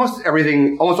 Yeah, almost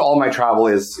all of my travel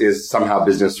is somehow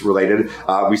business related.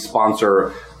 We sponsor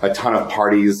a ton of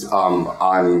parties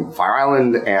on Fire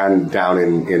Island and down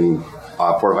in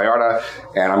Puerto Vallarta,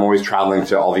 and I'm always traveling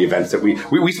to all the events that we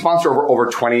sponsor over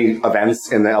 20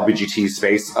 events in the LBGT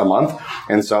space a month,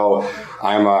 and so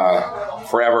I'm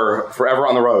forever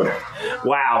on the road.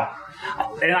 Wow.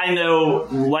 And I know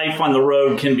life on the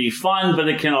road can be fun, but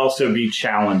it can also be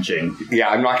challenging. Yeah,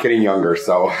 I'm not getting younger,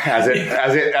 so as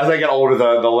I get older,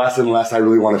 the less and less I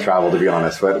really want to travel, to be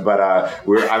honest. But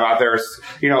I'm out there,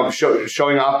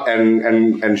 showing up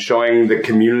and showing the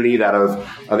community that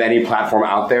of any platform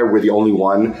out there, we're the only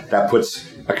one that puts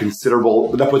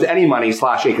any money /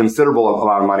 a considerable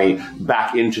amount of money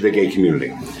back into the gay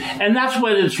community. And that's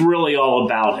what it's really all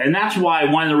about. And that's why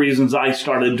one of the reasons I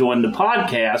started doing the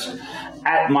podcast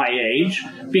at my age,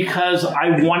 because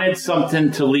I wanted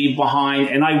something to leave behind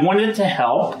and I wanted to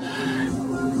help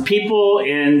people,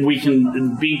 and we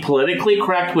can be politically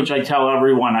correct, which I tell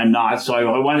everyone I'm not. So I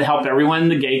want to help everyone in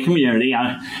the gay community.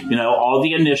 All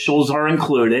the initials are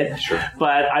included. Sure.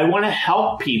 But I want to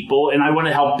help people, and I want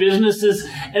to help businesses.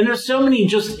 And there's so many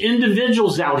just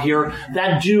individuals out here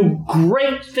that do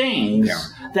great things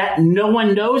that no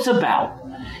one knows about.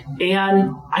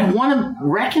 And I want to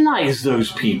recognize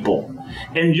those people.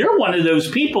 And you're one of those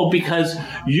people because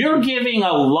you're giving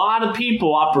a lot of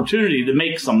people opportunity to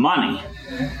make some money.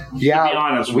 Yeah, to be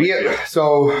honest with you.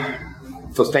 So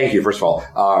thank you, first of all.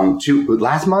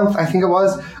 Last month, I think it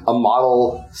was, a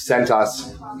model sent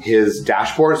us his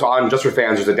dashboard. So on Just for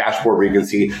Fans, there's a dashboard where you can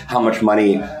see how much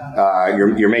money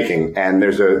you're making. And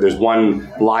there's one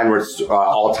line where it's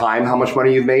all time how much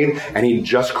money you've made. And he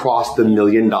just crossed the $1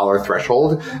 million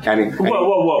threshold.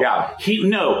 Whoa. Yeah. He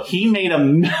made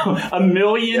 $1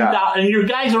 million. And your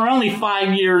guys are only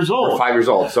 5 years old. We're 5 years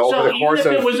old. So over the course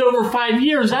even if it was over 5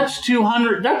 years, that's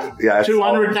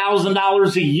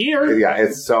 $200,000 a year. Yeah,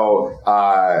 it's so...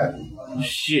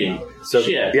 Shit.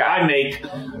 Yeah. I make,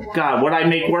 God, what I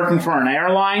make working for an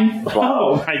airline?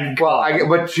 Well, my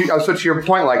God. So to your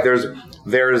point, like there's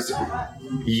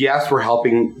yes, we're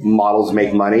helping models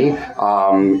make money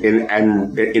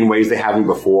in ways they haven't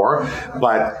before,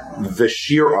 but the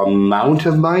sheer amount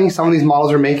of money some of these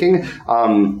models are making,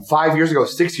 5 years ago,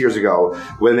 6 years ago,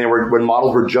 when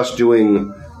models were just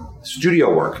doing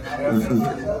studio work,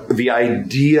 the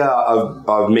idea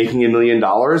of making $1 million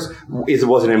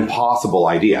was an impossible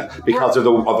idea because of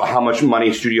how much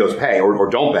money studios pay or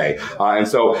don't pay, and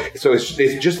so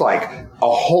it's just like a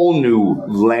whole new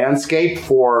landscape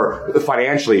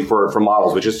financially for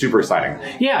models, which is super exciting.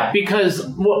 Yeah, because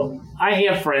I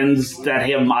have friends that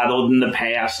have modeled in the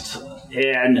past,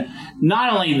 and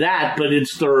not only that, but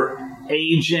it's their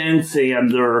agents and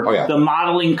the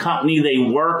modeling company they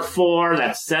work for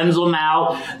that sends them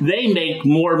out. They make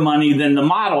more money than the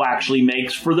model actually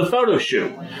makes for the photo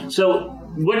shoot. So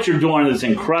what you're doing is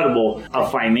incredible, a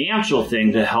financial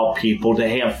thing to help people to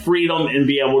have freedom and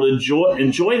be able to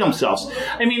enjoy themselves.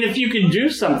 I mean, if you can do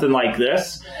something like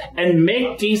this and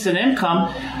make decent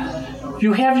income,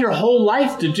 you have your whole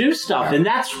life to do stuff. And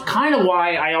that's kind of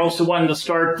why I also wanted to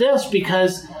start this,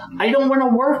 because I don't want to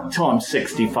work till I'm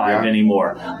 65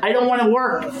 anymore. I don't want to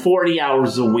work 40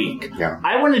 hours a week. Yeah.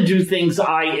 I want to do things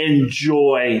I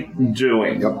enjoy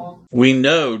doing. Yep. We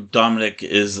know Dominic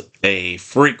is a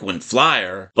frequent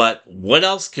flyer, but what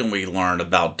else can we learn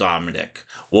about Dominic?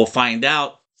 We'll find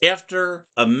out after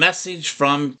a message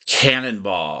from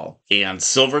Cannonball. And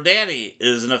Silver Daddy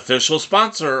is an official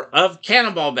sponsor of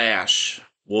Cannonball Bash.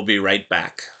 We'll be right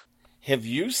back. Have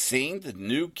you seen the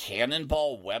new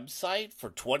Cannonball website for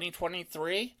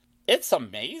 2023? It's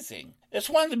amazing. It's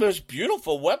one of the most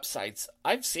beautiful websites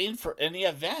I've seen for any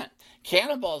event.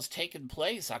 Cannonball is taking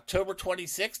place October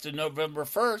 26th to November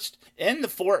 1st in the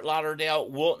Fort Lauderdale,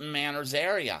 Wilton Manors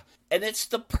area. And it's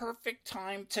the perfect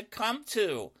time to come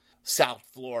to. South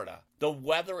Florida. The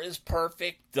weather is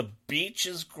perfect. The beach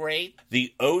is great.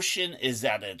 The ocean is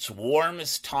at its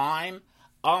warmest time.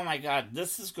 Oh my God,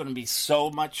 this is going to be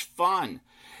so much fun.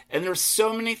 And there's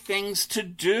so many things to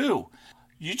do.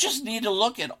 You just need to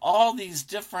look at all these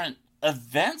different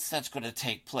events that's going to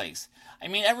take place. I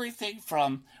mean, everything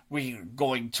from we're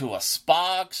going to a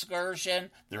spa excursion,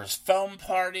 there's foam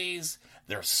parties,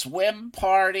 there's swim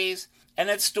parties, and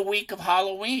it's the week of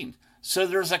Halloween. So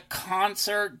there's a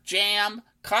concert, jam,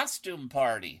 costume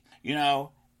party. You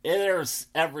know, there's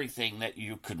everything that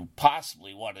you could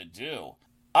possibly want to do.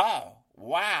 Oh,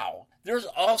 wow. There's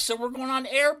also, we're going on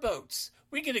airboats.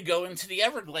 We get to go into the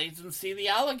Everglades and see the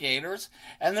alligators.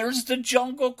 And there's the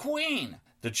Jungle Queen.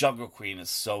 The Jungle Queen is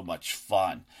so much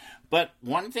fun. But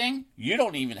one thing, you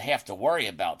don't even have to worry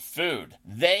about food.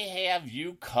 They have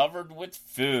you covered with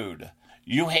food.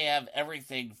 You have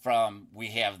everything from, we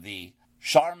have the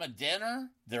shawarma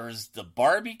dinner, there's the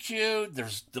barbecue,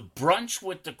 there's the brunch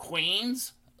with the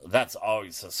queens. That's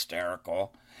always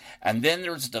hysterical. And then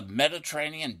there's the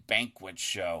Mediterranean banquet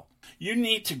show. You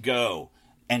need to go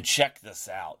and check this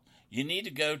out. You need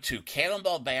to go to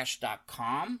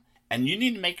cannonballbash.com and you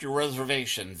need to make your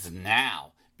reservations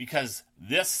now because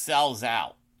this sells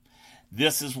out.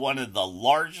 This is one of the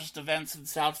largest events in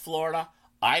South Florida.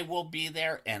 I will be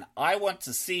there, and I want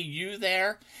to see you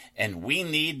there, and we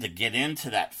need to get into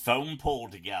that foam pool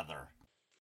together.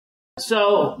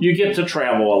 So, you get to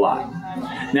travel a lot.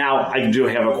 Now, I do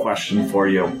have a question for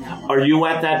you. Are you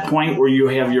at that point where you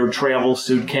have your travel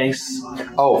suitcase?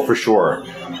 Oh, for sure.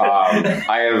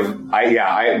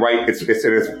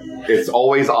 It's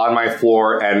always on my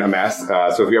floor and a mess.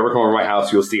 So if you ever come over to my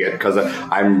house, you'll see it because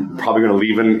I'm probably going to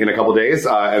leave in a couple of days.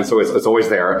 And so it's always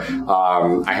there.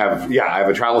 I have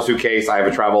a travel suitcase. I have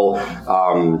a travel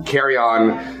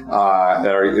carry-on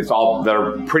that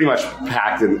are pretty much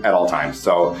packed at all times.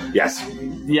 So yes.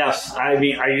 Yes. I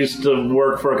mean, I used to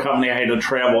work for a company. I had to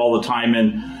travel all the time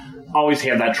and always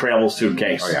had that travel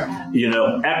suitcase. Oh, yeah. You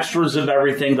know, extras of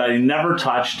everything that I never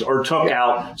touched or took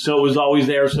out. So it was always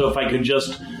there. So if I could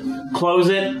just close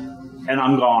it and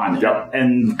I'm gone. Yep.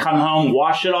 And come home,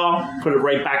 wash it all, put it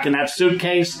right back in that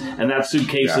suitcase. And that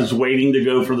suitcase is waiting to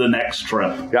go for the next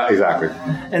trip. Yeah, exactly.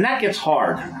 And that gets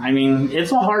hard. I mean,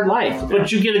 it's a hard life.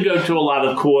 But you get to go to a lot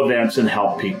of cool events and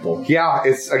help people. Yeah,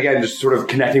 it's, again, just sort of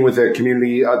connecting with the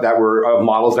community of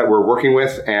models that we're working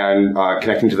with and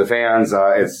connecting to the fans.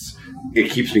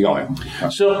 It keeps me going.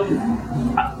 So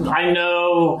I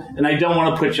know, and I don't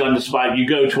want to put you on the spot, you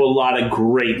go to a lot of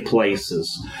great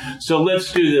places. So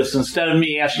let's do this. Instead of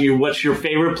me asking you what's your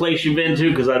favorite place you've been to,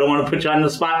 because I don't want to put you on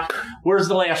the spot, where's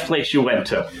the last place you went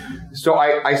to? So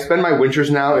I spend my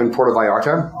winters now in Puerto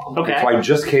Vallarta. Okay. So I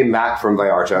just came back from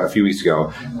Vallarta a few weeks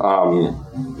ago.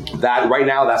 That right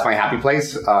now, that's my happy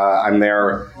place. I'm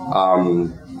there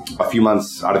a few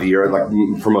months out of the year, like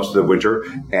for most of the winter,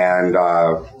 and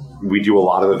we do a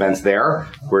lot of events there.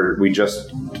 Where we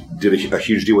just did a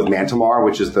huge deal with Mantamar,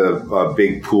 which is the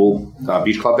big pool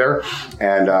beach club there.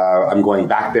 And I'm going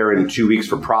back there in 2 weeks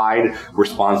for Pride. We're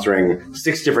sponsoring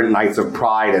 6 different nights of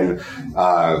Pride and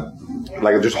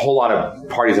just a whole lot of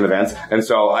parties and events. And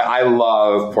so I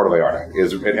love Puerto Vallarta,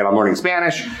 and I'm learning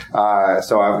Spanish.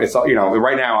 So it's, you know,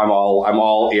 right now I'm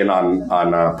all in on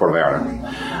Puerto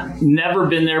Vallarta. Never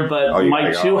been there, but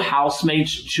my 2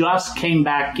 housemates just came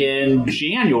back in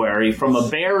January from a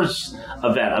Bears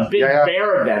event, a big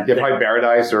bear event. Yeah, probably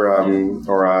Paradise or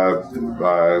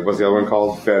what's the other one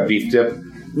called? Beef Dip.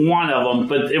 One of them,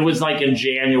 but it was like in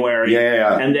January.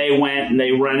 Yeah. And they went and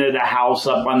they rented a house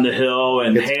up on the hill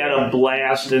and had a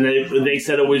blast. And they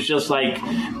said it was just like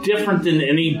different than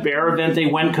any bear event they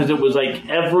went because it was like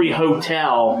every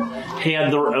hotel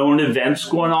had their own events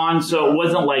going on. So it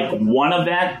wasn't like one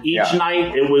event each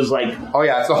night. It was like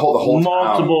it's the whole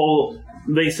multiple. Town.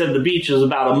 They said the beach is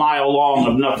about a mile long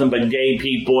of nothing but gay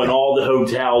people, and all the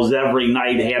hotels every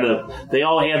night they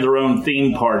all had their own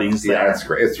theme parties there. Yeah, it's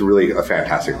great. It's really a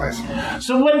fantastic place.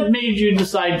 So what made you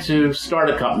decide to start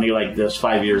a company like this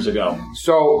 5 years ago?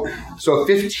 So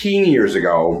 15 years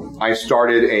ago, I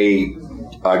started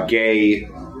a gay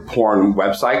porn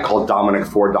website called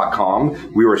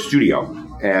DominicFord.com. We were a studio,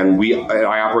 and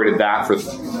I operated that for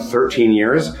 13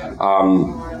 years.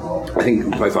 I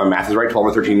think, if my math is right, 12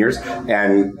 or 13 years.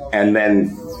 And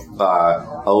then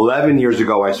 11 years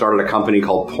ago, I started a company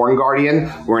called Porn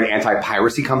Guardian. We're an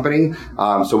anti-piracy company.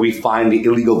 So we find the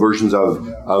illegal versions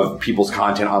of people's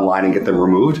content online and get them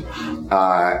removed.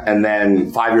 And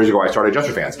then 5 years ago, I started Just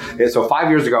for Fans. And so 5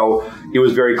 years ago, it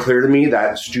was very clear to me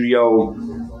that studio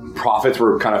profits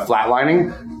were kind of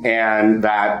flatlining and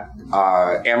that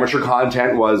amateur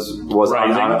content was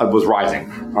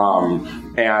rising.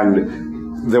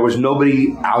 And there was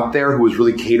nobody out there who was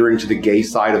really catering to the gay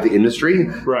side of the industry,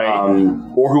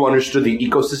 or who understood the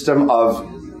ecosystem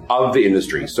of the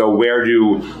industry. So where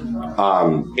do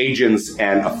agents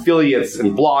and affiliates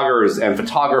and bloggers and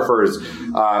photographers,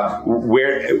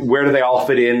 where do they all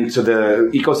fit into the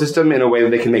ecosystem in a way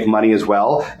that they can make money as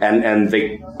well? And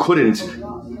they couldn't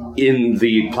in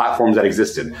the platforms that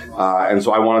existed. And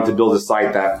so I wanted to build a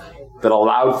site that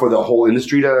allowed for the whole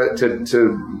industry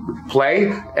to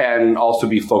play and also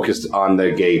be focused on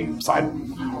the gay side.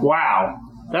 Wow.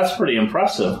 That's pretty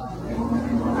impressive.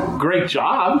 Great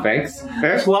job. Thanks.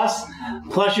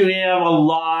 Plus you have a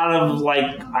lot of,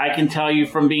 I can tell you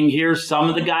from being here, some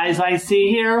of the guys I see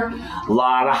here, a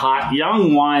lot of hot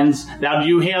young ones. Now, do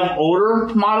you have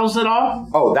older models at all?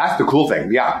 Oh, that's the cool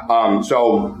thing. Yeah.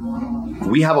 So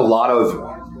we have a lot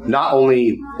of not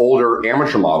only older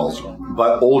amateur models,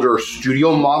 but older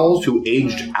studio models who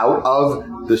aged out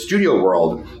of the studio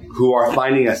world, who are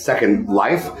finding a second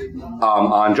life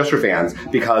on Just for Fans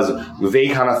because they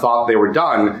kind of thought they were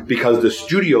done because the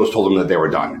studios told them that they were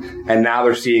done. And now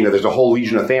they're seeing that there's a whole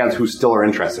legion of fans who still are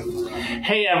interested.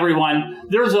 Hey, everyone,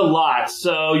 there's a lot.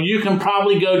 So you can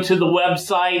probably go to the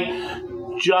website,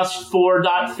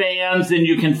 justfor.fans, and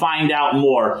you can find out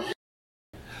more.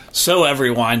 So,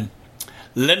 everyone,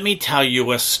 let me tell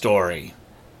you a story.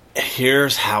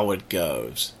 Here's how it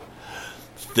goes.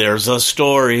 There's a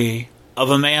story of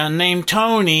a man named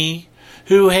Tony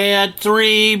who had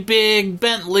 3 big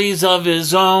Bentleys of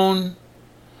his own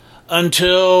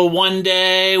until one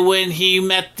day when he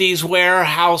met these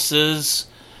warehouses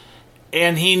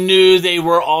and he knew they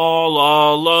were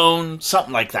all alone.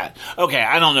 Something like that. Okay,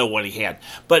 I don't know what he had.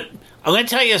 But I'm going to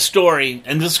tell you a story,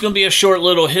 and this is going to be a short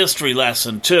little history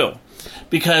lesson too.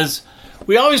 Because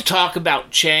we always talk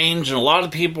about change, and a lot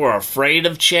of people are afraid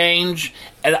of change,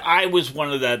 and I was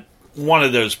one of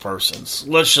those persons.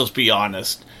 Let's just be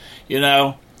honest. You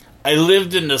know, I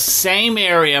lived in the same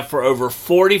area for over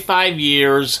 45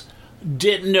 years,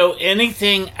 didn't know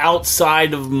anything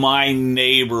outside of my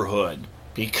neighborhood.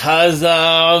 Because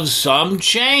of some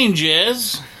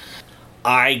changes,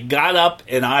 I got up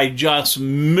and I just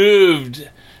moved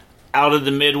out of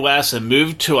the Midwest and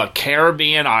moved to a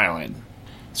Caribbean island.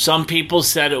 Some people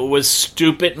said it was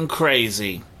stupid and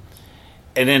crazy.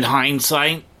 And in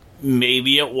hindsight,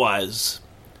 maybe it was.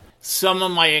 Some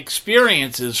of my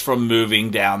experiences from moving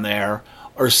down there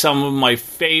are some of my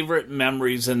favorite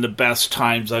memories and the best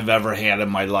times I've ever had in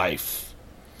my life.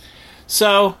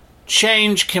 So,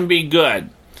 change can be good.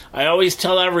 I always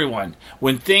tell everyone,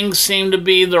 when things seem to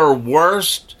be their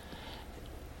worst,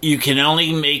 you can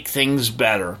only make things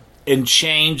better. And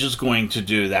change is going to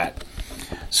do that.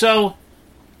 So,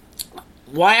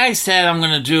 why I said I'm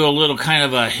going to do a little kind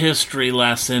of a history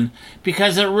lesson,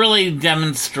 because it really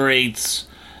demonstrates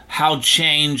how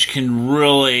change can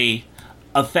really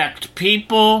affect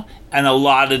people and a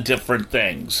lot of different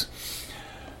things.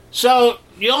 So,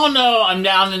 you all know I'm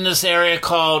down in this area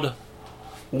called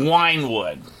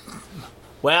Wynwood.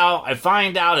 Well, I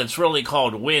find out it's really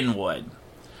called Wynwood.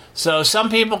 So some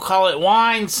people call it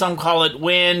Wine, some call it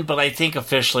Wyn, but I think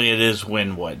officially it is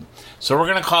Wynwood. So we're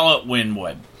going to call it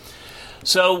Wynwood.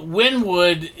 So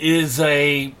Wynwood is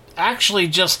actually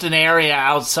just an area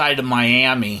outside of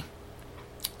Miami.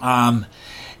 And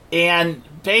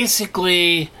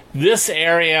basically this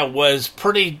area was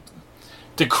pretty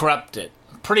decrepit,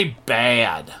 pretty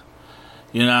bad,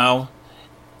 you know.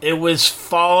 It was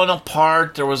falling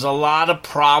apart. There was a lot of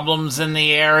problems in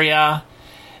the area.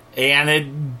 And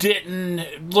it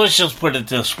didn't, let's just put it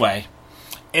this way.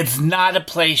 It's not a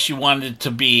place you wanted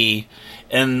to be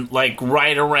in,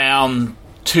 right around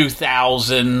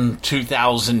 2000,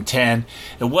 2010.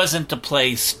 It wasn't the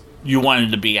place you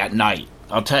wanted to be at night.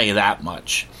 I'll tell you that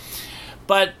much.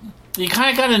 But you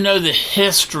kind of got to know the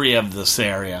history of this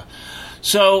area.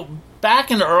 So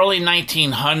back in the early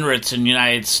 1900s in the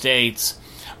United States,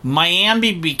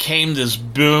 Miami became this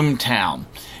boom town,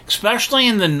 especially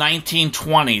in the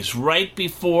 1920s, right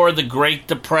before the Great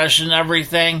Depression and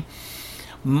everything.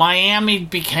 Miami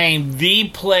became the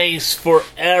place for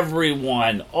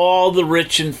everyone. All the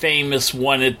rich and famous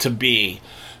wanted to be.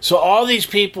 So all these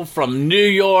people from New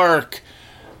York,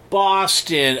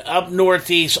 Boston, up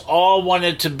northeast, all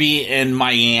wanted to be in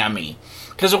Miami.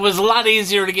 Because it was a lot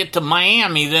easier to get to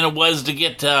Miami than it was to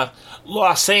get to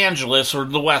Los Angeles or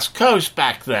the West Coast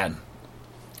back then.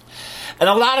 And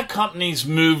a lot of companies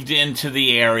moved into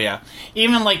the area.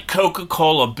 Even like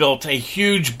Coca-Cola built a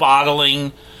huge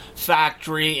bottling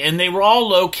factory, and they were all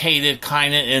located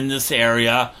kind of in this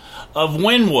area of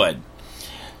Wynwood.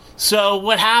 So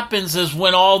what happens is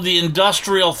when all the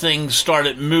industrial things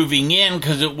started moving in,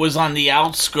 because it was on the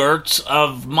outskirts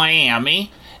of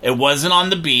Miami, it wasn't on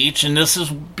the beach, and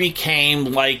became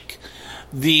like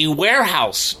the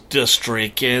warehouse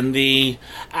district and the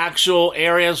actual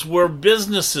areas where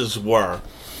businesses were,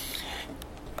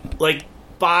 like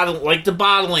the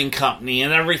bottling company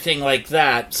and everything like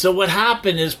that. So what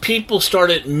happened is people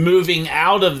started moving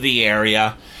out of the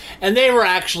area, and they were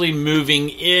actually moving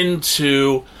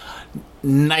into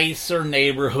nicer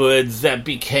neighborhoods that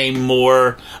became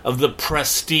more of the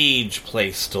prestige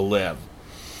place to live.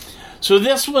 So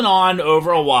this went on over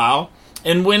a while,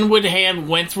 and Wynwood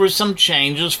went through some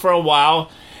changes for a while.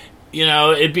 You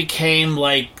know, it became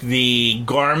like the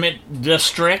garment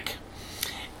district.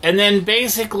 And then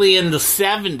basically in the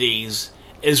 70s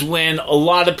is when a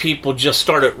lot of people just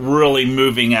started really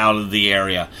moving out of the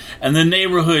area. And the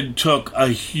neighborhood took a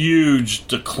huge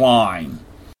decline.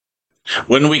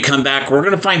 When we come back, we're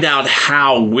going to find out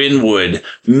how Wynwood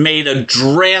made a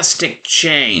drastic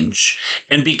change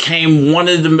and became one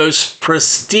of the most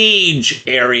prestige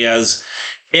areas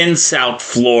in South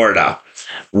Florida,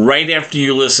 right after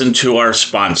you listen to our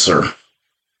sponsor.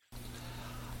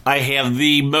 I have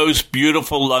the most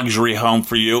beautiful luxury home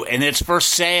for you, and it's for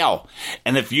sale.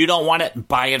 And if you don't want it,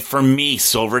 buy it from me,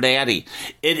 Silver Daddy.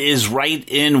 It is right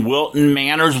in Wilton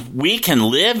Manors. We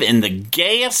can live in the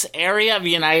gayest area of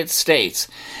the United States.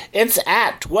 It's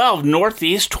at 12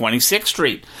 Northeast 26th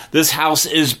Street. This house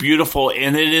is beautiful,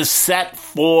 and it is set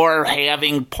for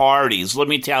having parties. Let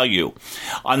me tell you,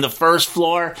 on the first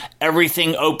floor,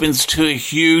 everything opens to a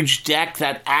huge deck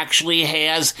that actually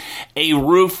has a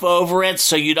roof over it,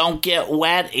 so you don't get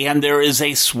wet, and there is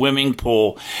a swimming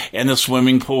pool, and the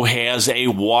swimming pool has a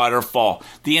waterfall.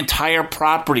 The entire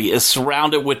property is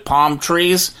surrounded with palm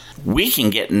trees. We can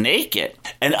get naked.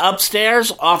 And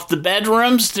upstairs, off the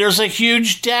bedrooms, there's a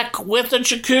huge deck with a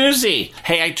jacuzzi.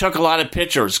 Hey, I took a lot of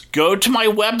pictures. Go to my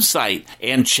website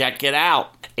and check it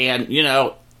out. And, you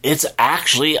know, it's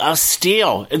actually a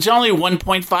steal. It's only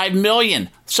 $1.5 million.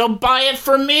 So buy it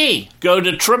from me. Go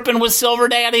to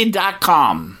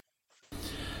trippinwithsilverdaddy.com.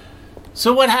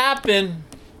 So what happened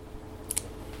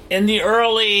in the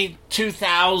early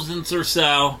 2000s or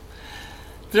so,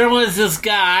 there was this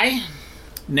guy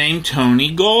named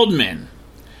Tony Goldman.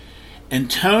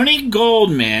 And Tony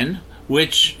Goldman,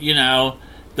 which, you know,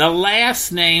 the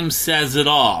last name says it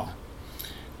all.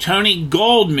 Tony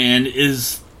Goldman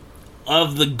is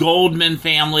of the Goldman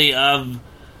family of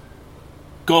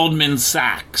Goldman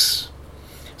Sachs.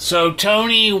 So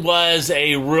Tony was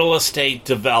a real estate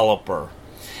developer.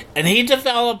 And he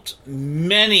developed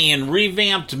many and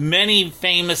revamped many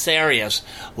famous areas,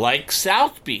 like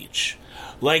South Beach,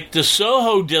 like the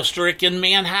Soho district in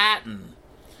Manhattan.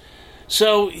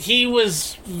 So he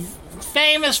was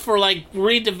famous for, like,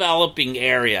 redeveloping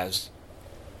areas.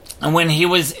 And when he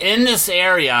was in this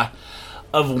area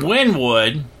of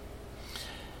Wynwood,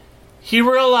 he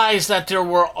realized that there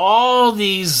were all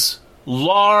these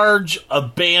large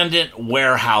abandoned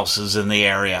warehouses in the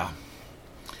area.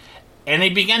 And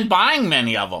he began buying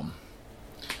many of them.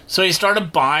 So he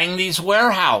started buying these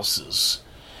warehouses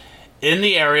in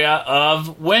the area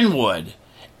of Wynwood.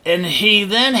 And he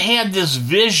then had this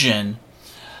vision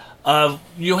of,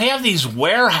 you have these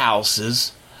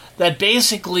warehouses that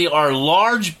basically are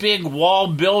large, big wall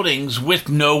buildings with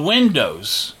no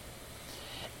windows.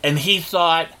 And he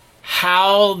thought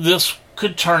how this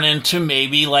could turn into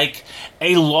maybe like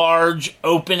a large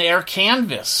open-air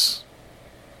canvas.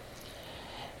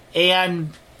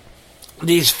 And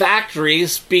these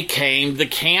factories became the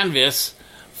canvas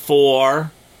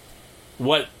for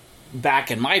what,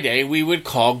 back in my day, we would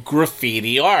call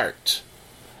graffiti art.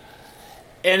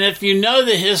 And if you know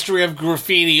the history of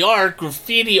graffiti art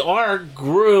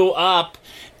grew up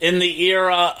in the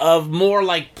era of more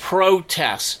like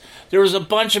protests. There was a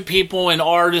bunch of people and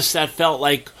artists that felt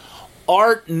like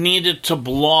art needed to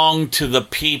belong to the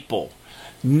people.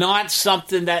 Not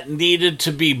something that needed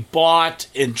to be bought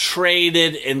and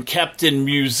traded and kept in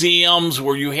museums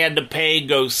where you had to pay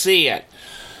go see it.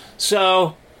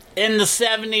 So in the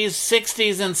 70s,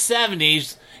 60s, and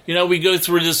 70s, you know, we go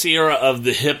through this era of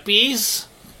the hippies,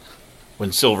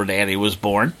 when Silver Daddy was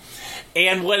born.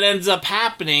 And what ends up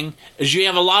happening is you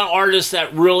have a lot of artists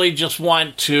that really just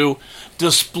want to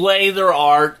display their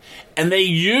art, and they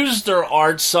use their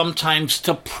art sometimes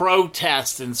to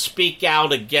protest and speak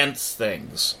out against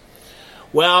things.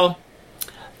 Well,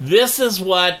 this is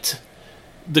what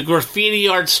the graffiti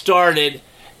art started,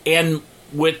 and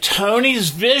with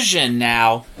Tony's vision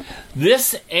now,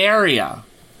 this area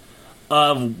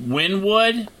of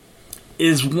Wynwood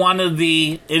is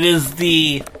it is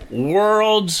the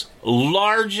world's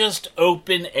largest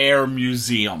open air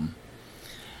museum.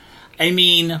 I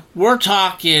mean, we're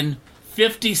talking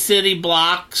 50 city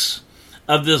blocks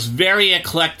of this very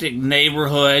eclectic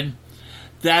neighborhood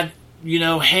that,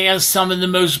 has some of the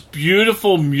most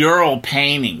beautiful mural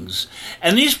paintings.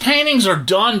 And these paintings are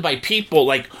done by people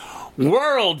like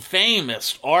world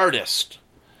famous artists.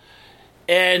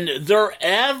 And they're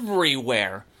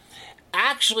everywhere.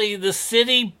 Actually, the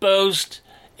city boasts,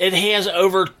 it has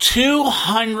over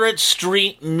 200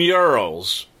 street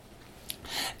murals.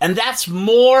 And that's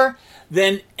more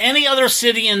than any other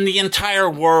city in the entire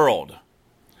world.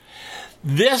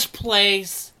 This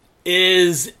place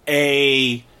is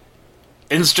a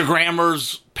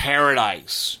Instagrammer's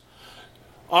paradise.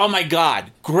 Oh my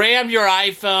God. Grab your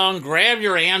iPhone, grab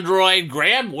your Android,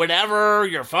 grab whatever,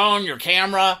 your phone, your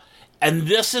camera, and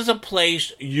this is a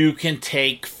place you can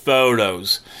take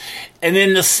photos. And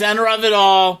in the center of it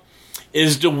all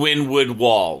is the Wynwood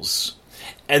Walls.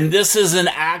 And this is an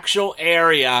actual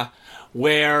area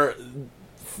where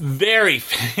very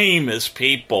famous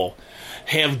people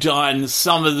have done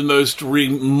some of the most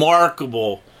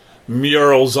remarkable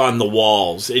murals on the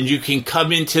walls. And you can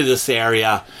come into this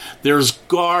area. There's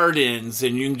gardens,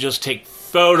 and you can just take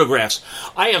photographs.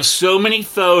 I have so many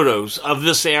photos of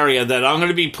this area that I'm going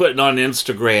to be putting on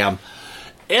Instagram.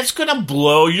 It's going to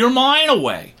blow your mind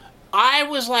away. I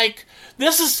was like,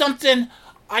 this is something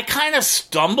I kind of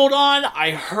stumbled on.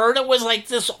 I heard it was like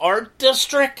this art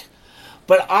district,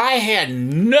 but I had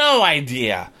no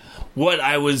idea what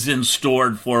I was in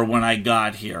store for when I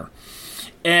got here.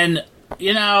 And,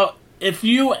 if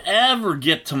you ever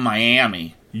get to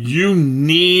Miami, you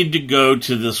need to go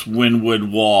to this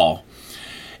Wynwood Wall.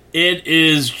 It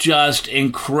is just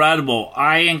incredible.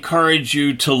 I encourage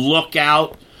you to look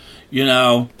out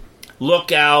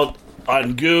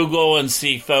on Google and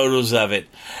see photos of it.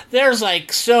 There's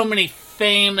like so many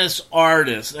famous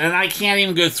artists, and I can't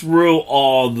even go through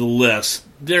all the lists.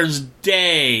 There's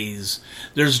Days.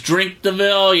 There's Drink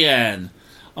Pavilion.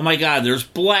 Oh my God, there's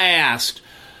Blast.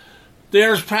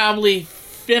 There's probably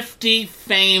 50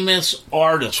 famous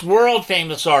artists, world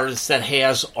famous artists that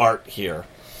has art here.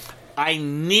 I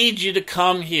need you to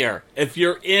come here. If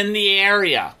you're in the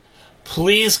area,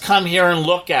 please come here and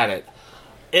look at it.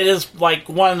 It is like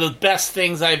one of the best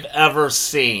things I've ever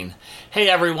seen. Hey,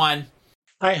 everyone.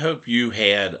 I hope you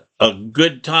had a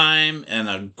good time and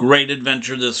a great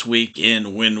adventure this week in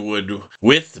Wynwood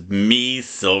with me,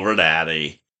 Silver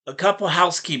Daddy. A couple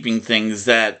housekeeping things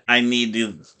that I need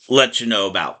to let you know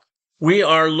about. We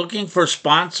are looking for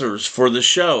sponsors for the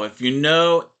show. If you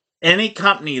know any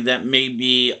company that may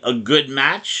be a good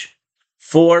match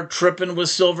for Trippin' with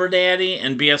Silver Daddy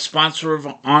and be a sponsor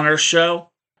on our show,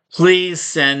 please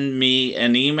send me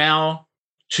an email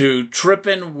to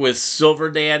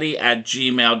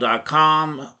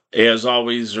trippinwithsilverdaddy@gmail.com. As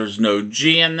always, there's no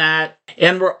G in that.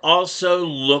 And we're also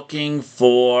looking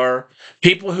for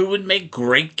people who would make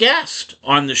great guests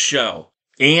on the show.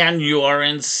 And you are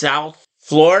in South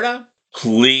Florida,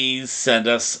 please send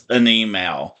us an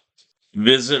email.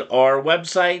 Visit our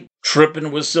website,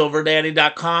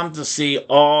 trippinwithsilverdaddy.com, to see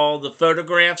all the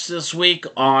photographs this week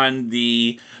on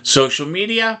the social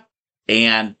media.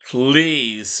 And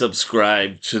please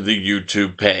subscribe to the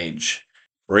YouTube page.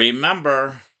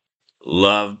 Remember,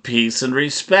 love, peace, and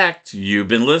respect. You've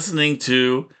been listening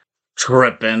to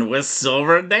Trippin' with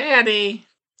Silver Daddy.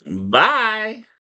 Bye.